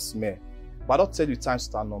mouth is smell. But I don't tell you time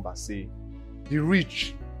start number. Say, the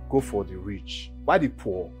rich go for the rich. Why the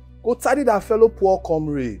poor? Go tidy that fellow poor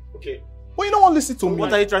comrade. Okay. But you don't want to listen to me.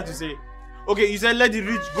 What are you trying to say? Okay, you said let the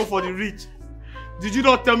rich go for the rich. Did you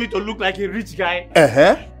not tell me to look like a rich guy?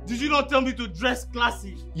 Did you not tell me to dress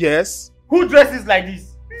classy? Yes. Who dresses like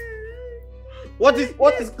this? What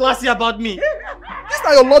is classy about me? This is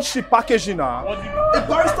not your lordship packaging now. A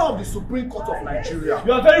barrister of the Supreme Court of Nigeria.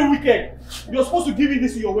 You are very wicked. You're supposed to give me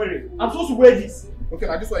this you're wearing. I'm supposed to wear this. Okay,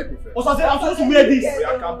 now this is what you prefer. Also, I'm supposed to wear this.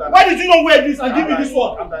 Why did you not wear this and give me this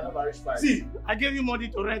one? See, I gave you money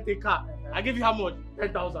to rent a car. I gave you how much?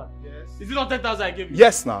 10,000. Yes. Is it not 10,000 I gave you?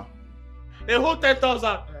 Yes, now. A whole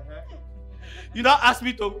 10,000. You now asked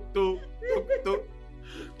me to go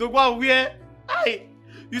and wear.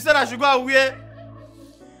 You said I should go and wear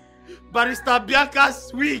Barrister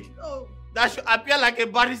Bianca's wig. That should appear like a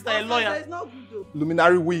barrister, a lawyer. It's not good though.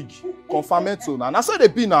 Luminary wig. Confirmento now. That's how they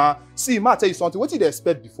be now. See, ma tell you something. What did they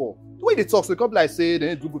expect before? The way they talk, so they come like say they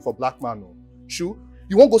ain't do good for black man. No. Sure.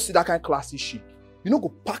 You won't go see that kind of classy shit. You know, go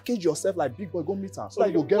package yourself like big boy, go meet her. So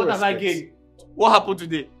that you'll get what respect. Have I gained? What happened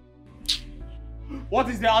today? What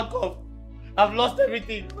is the outcome? I've lost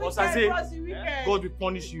everything. As I say, God will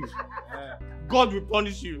punish you. God will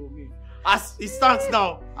punish you. As it stands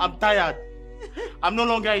now, I'm tired. I'm no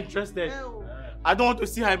longer interested. I don't want to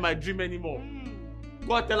see her in my dream anymore.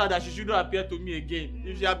 Go and tell her that she shouldn't appear to me again.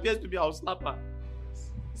 If she appears to me, I'll slap her.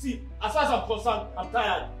 See, as far as I'm concerned, I'm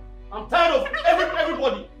tired. I'm tired of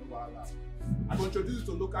everybody. I will introduce you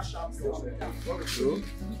to local shops.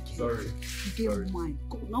 Sorry. You get mine.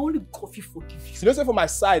 Now only coffee for this. You know, say for my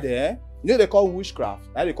side, you know they call witchcraft.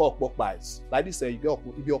 Now they call pork bites. Like this, you get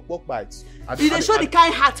your pork bites. You dey show the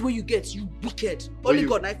kind heart where you get, you wicked. Only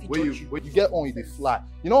God knife when you get on, you dey fly.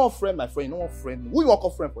 You know what friend, my friend? You know what friend? Who you want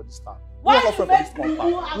call friend for this time? Why you want call friend for this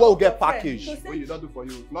compound? Who will get package? What you don't do for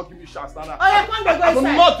you? Not give me chance. Oh yeah, come go inside.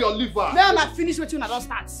 I'm not your liver. Now I finish with you and I don't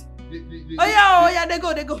start. Oh yeah, they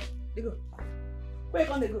go. Where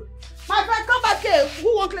can they go? My friend, come back here.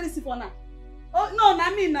 Who won't clear this for now? Oh no,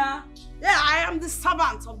 not me now. Yeah, I am the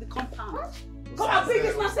servant of the compound. Come and bring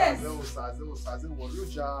this nonsense.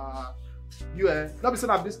 You not be saying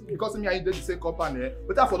that this because me and you did the same company,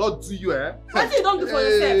 but I for not do you What you don't do for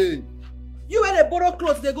yourself? You wear the borrow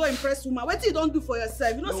clothes, they go impress woman. What you don't do for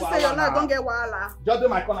yourself? You know, sister, your life don't get wahala. Just do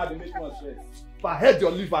my corner, they make more stress. If I head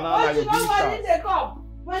your liver now, you know when they come?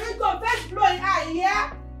 When they come, first blow in eye,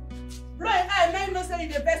 yeah? Blow in eye, man, no say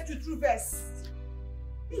in the best to true best.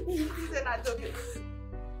 See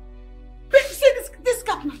this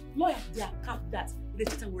cap now, lawyer, they are cap that. They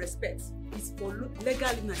treat them with respect. It's for legal,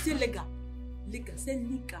 say legal. Say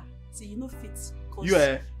legal. Say you know fit.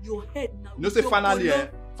 You your head now. You know say finally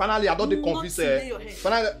I don't convince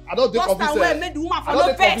finally I don't convince I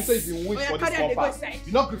don't convince is in win for this compound.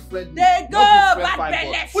 You not good friend. They go bad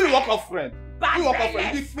belly. Who you walk off friend? Who you walk off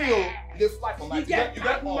friend? You feel they fly for night. You get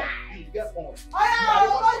on. You get on.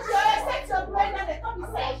 Oh yeah, sex your brain and they come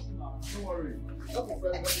inside. Don't worry. Don't be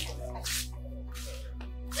friend.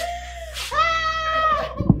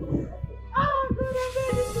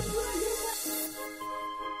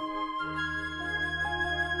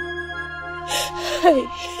 Hey.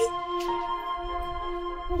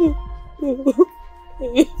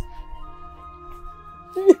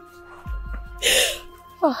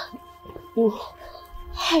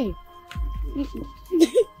 Hi.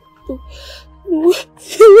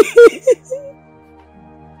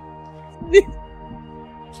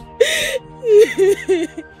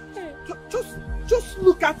 Just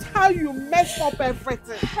look at how you mess up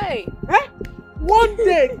everything. Hey. One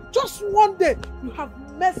day, just one day, you have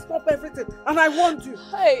messed up everything, and I warned you.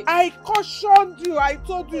 Hey. I cautioned you. I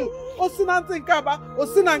told you. Osinantinkaba,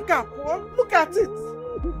 Osinanka. Look at it.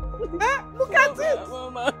 Look at it.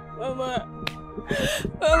 Mama,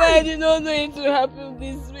 I did not know it would happen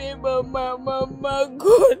this way, Mama,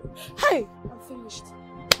 God. Hey, I'm finished.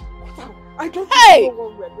 I don't even know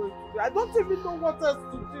what we're going to do. I don't even know what else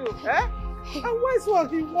to do. And why is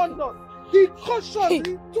what he warned us? He cautioned,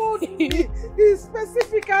 he told me, he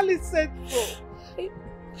specifically said so.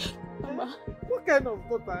 Mama. What kind of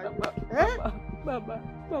daughter are you?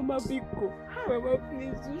 Mama, Biko. Mama,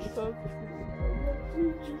 please do something.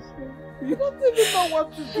 You don't even know what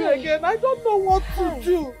to do again. I don't know what to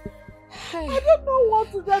do. I don't know what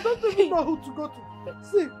to do. I don't even know who to go to.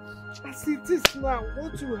 See, as it is now,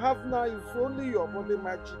 what you have now is only your body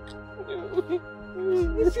magic.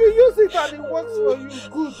 If you use it and it works for you,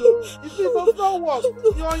 good. If it does not work,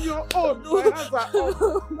 you're on your own. My hands are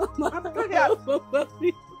off. I'm tired.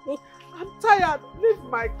 I'm tired. Leave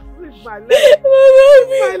my leg. Leave my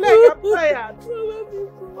leg. I'm tired.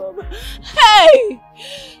 Hey!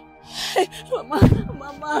 Hey,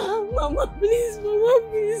 Mama, please,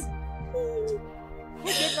 please.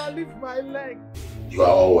 Okay, now leave my leg. You are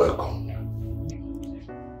all welcome.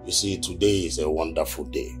 You see, today is a wonderful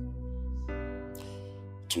day.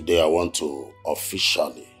 Today I want to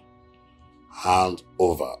officially hand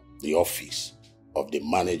over the office of the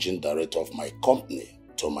managing director of my company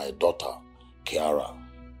to my daughter, Kiara.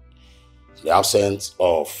 In the absence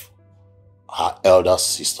of her elder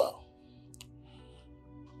sister,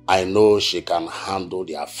 I know she can handle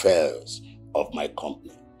the affairs of my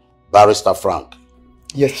company. Barrister Frank.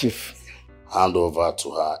 Yes, Chief. Hand over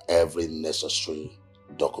to her every necessary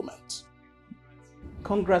document.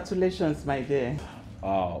 Congratulations, my dear.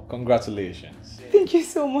 Oh, congratulations. Thank you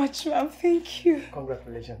so much, ma'am. Thank you.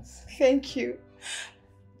 Congratulations. Thank you.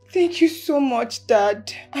 Thank you so much,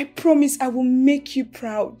 Dad. I promise I will make you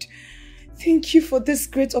proud. Thank you for this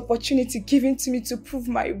great opportunity given to me to prove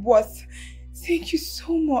my worth. Thank you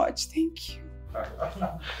so much. Thank you.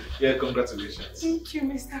 Yeah, congratulations. Thank you,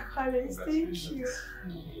 Mr. Collins. Thank you.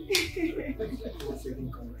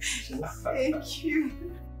 Thank you.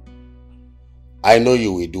 I know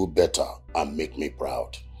you will do better and make me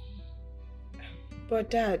proud. But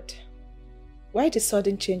Dad, why the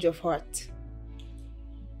sudden change of heart?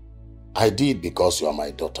 I did because you are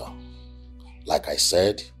my daughter. Like I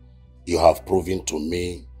said, you have proven to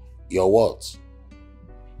me your worth.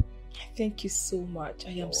 Thank you so much.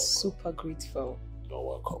 I am super grateful. You're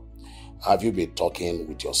welcome. Have you been talking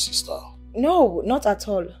with your sister? No, not at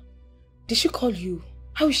all. Did she call you?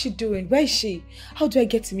 How is she doing? Where is she? How do I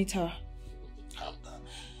get to meet her?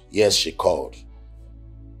 Yes, she called.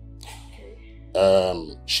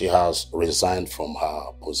 She has resigned from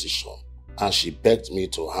her position and she begged me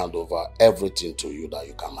to hand over everything to you that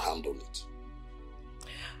you can handle it.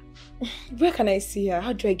 Where can I see her?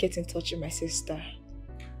 How do I get in touch with my sister?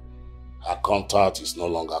 Her contact is no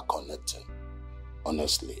longer connecting.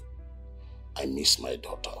 Honestly, I miss my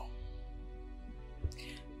daughter.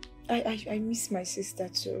 I miss my sister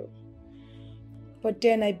too. But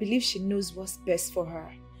then I believe she knows what's best for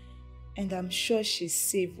her. And I'm sure she's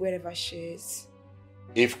safe wherever she is.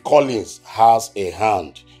 If Collins has a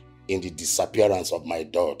hand in the disappearance of my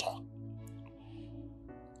daughter,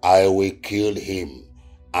 I will kill him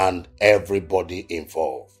and everybody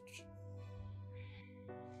involved.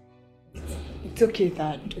 It's okay,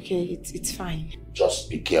 Dad. Okay, it's fine. Just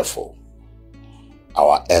be careful.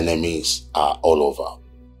 Our enemies are all over.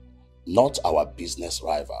 Not our business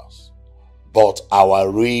rivals, but our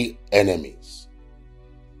real enemies.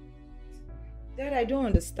 Dad, I don't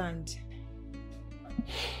understand.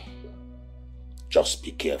 Just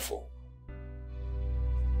be careful.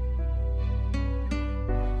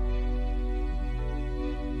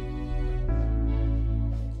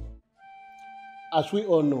 As we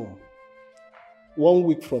all know, 1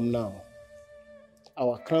 week from now,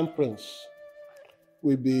 our crown prince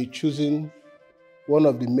will be choosing one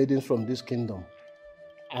of the maidens from this kingdom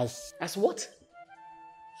as... As what?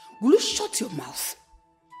 Will you shut your mouth?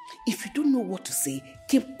 If you don't know what to say,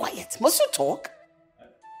 keep quiet. Must you talk?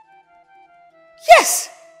 Yes!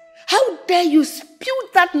 How dare you spew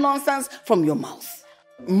that nonsense from your mouth?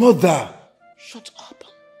 Mother! Shut up.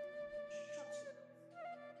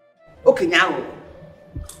 Okay, now.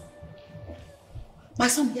 My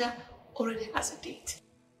son here already has a date.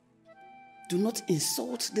 Do not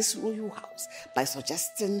insult this royal house by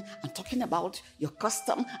suggesting and talking about your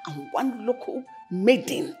custom and one local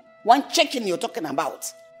maiden, one chicken you're talking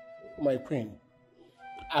about. My queen,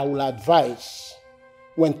 I will advise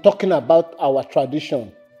when talking about our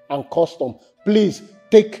tradition and custom, please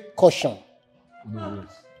take caution. No,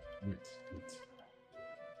 wait.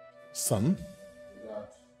 Son,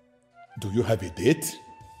 do you have a date?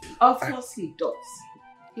 Of course he does,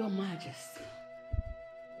 Your Majesty.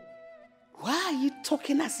 Why are you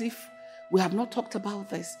talking as if we have not talked about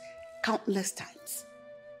this countless times?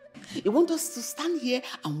 You want us to stand here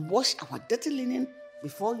and wash our dirty linen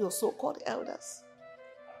before your so-called elders?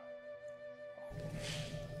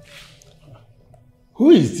 Who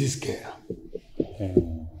is this girl?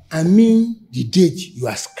 I mean the date you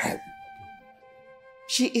ascribe.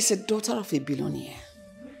 She is a daughter of a billionaire.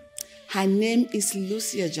 Her name is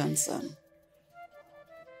Lucia Johnson.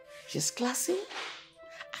 She's classy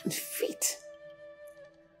and fit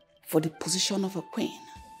for the position of a queen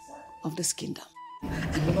of this kingdom.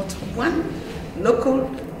 And not one local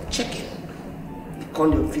chicken you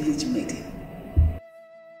call your village maiden.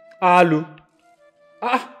 Alu.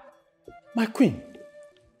 My queen,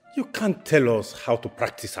 you can't tell us how to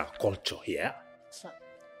practice our culture here.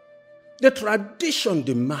 The tradition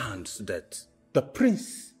demands that the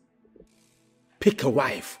prince pick a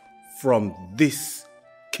wife from this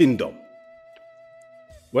kingdom.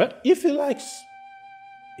 Well, if he likes,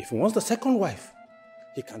 if he wants the second wife,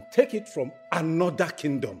 he can take it from another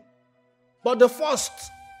kingdom. But the first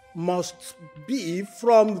must be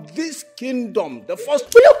from this kingdom. The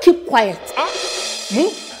first... Will you keep quiet? Mu?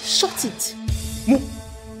 Shut it. Mu.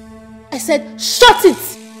 I said, shut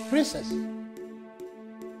it! Princess,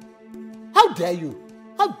 how dare you?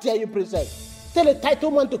 How dare you, princess? Tell a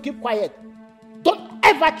title man to keep quiet. Don't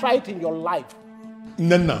ever try it in your life.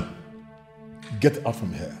 Nana, get out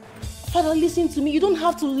from here. Father, listen to me. You don't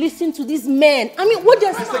have to listen to these men. I mean, what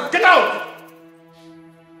does... I said, get out!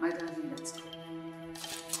 My darling, let's go.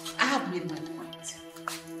 I have made my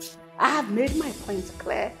point. I have made my point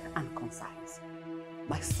clear and concise.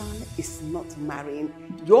 My son is not marrying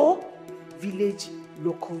your village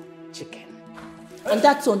local chicken. And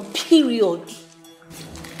that's on period.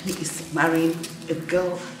 He is marrying a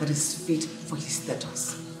girl that is fit for his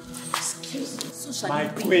status. Excuse me. So shall My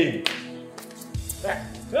it be. queen.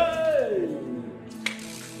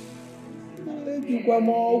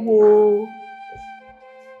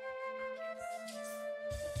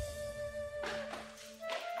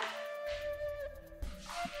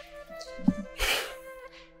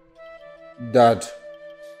 Dad,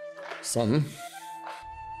 Son,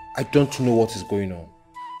 I don't know what is going on.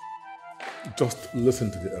 just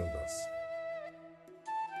listen to the elders.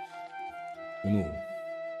 No.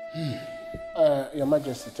 Your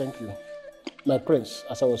Majesty, thank you. My prince,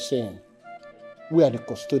 as I was saying, we are the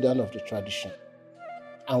custodian of the tradition.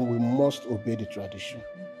 and we must obey the tradition.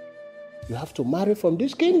 You have to marry from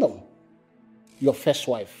this kingdom. Your first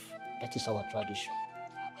wife. That is our tradition.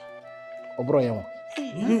 Obroyama.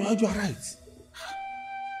 You are right.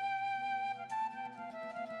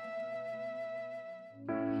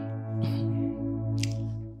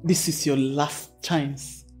 This is your last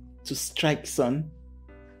chance to strike, son.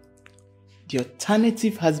 The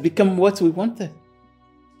alternative has become what we wanted.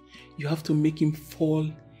 You have to make him fall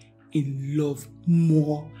in love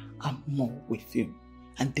more and more with you.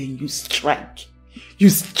 And then you strike. You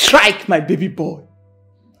strike, my baby boy.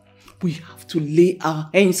 We have to lay our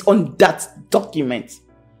hands on that document.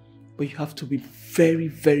 But you have to be very,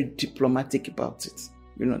 very diplomatic about it.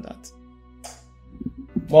 You know that.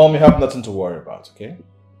 Mom, you have nothing to worry about, okay?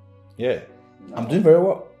 Yeah, I'm doing very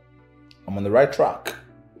well. I'm on the right track.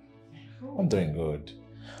 I'm doing good.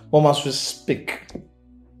 Mom, as we speak,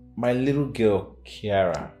 my little girl,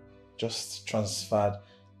 Kiara, just transferred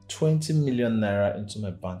 20 million naira into my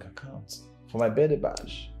bank account for my birthday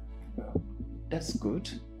bash. That's good.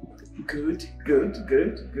 Good.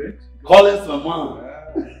 Call it for mom.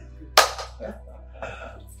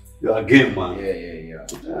 You're a game man. Yeah.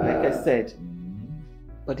 Like I said,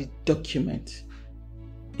 but the document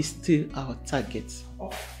is still our target.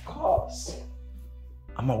 Of course.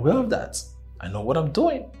 I'm aware of that. I know what I'm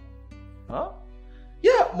doing. Huh?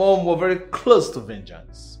 Yeah, Mom, we're very close to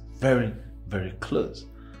vengeance. Very, very close.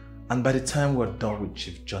 And by the time we're done with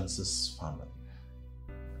Chief Johnson's family,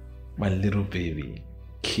 my little baby,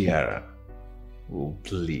 Kiara, will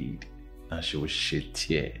bleed and she will shed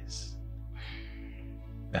tears.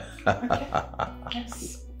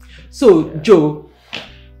 Yes. So, Joe,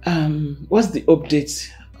 what's the update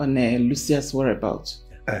on Lucia's whereabouts?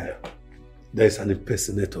 There's an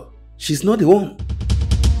impersonator. She's not the one.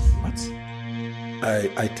 What?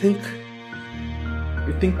 I think...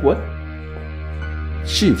 You think what?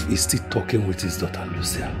 Chief is still talking with his daughter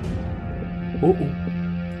Lucia.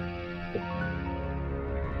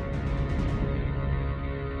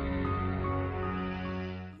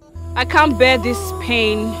 I can't bear this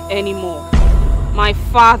pain anymore. My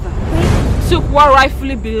father took what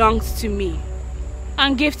rightfully belongs to me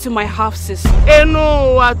and gave to my half-sister.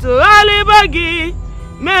 What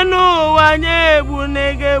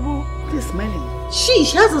is smelling? She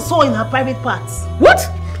has a soul in her private parts. What?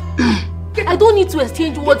 I don't need to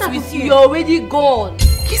exchange words with you. You're already gone.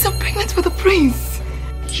 Please, I'm pregnant for the prince.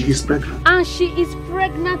 She is pregnant. And she is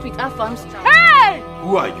pregnant with our farm's child. Hey!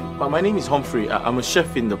 Who are you? My name is Humphrey. I'm a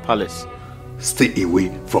chef in the palace. Stay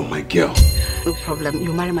away from my girl. No problem.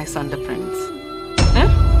 You marry my son, the prince.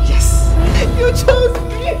 Yes. You chose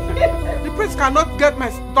me. The prince cannot get my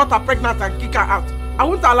daughter pregnant and kick her out. I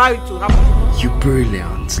won't allow it to happen. You're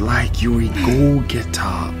brilliant. Like you're a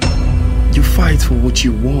go-getter. You fight for what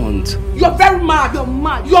you want. You're very mad. You're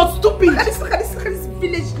mad. You're stupid. Look at this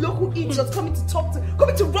village local idiot coming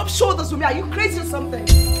to rub shoulders with me. Are you crazy or something?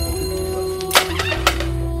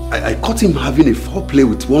 I caught him having a foreplay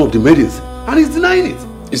with one of the maidens, and he's denying it.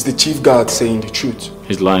 Is the chief guard saying the truth?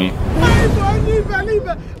 He's lying. Get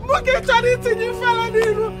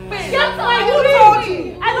my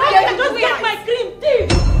cream! I don't get my cream, thief!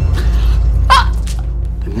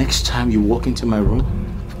 The next time you walk into my room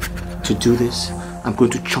to do this, I'm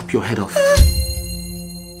going to chop your head off.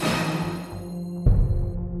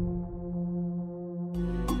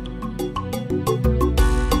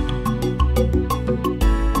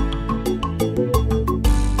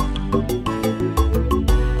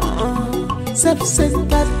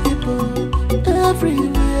 Self-centered people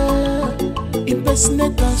everywhere,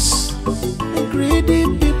 impersonators and greedy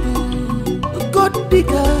people, God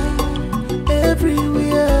digger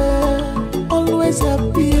everywhere, always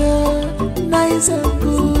happier, nice and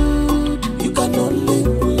good. You can only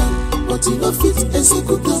plan, but you know fit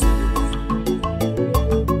execute them.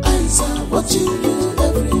 Eyes are watching you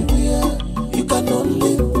everywhere. You can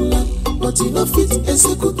only plan, but you know fit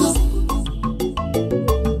execute them.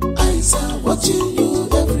 Watching you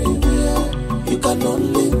everywhere. You can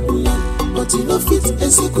only plan, but you know fit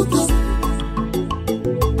execute them.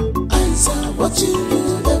 Eyes are watching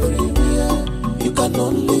you everywhere. You can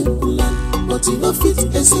only plan, but you know fit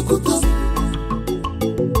execute them.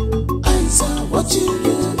 Eyes are watching you.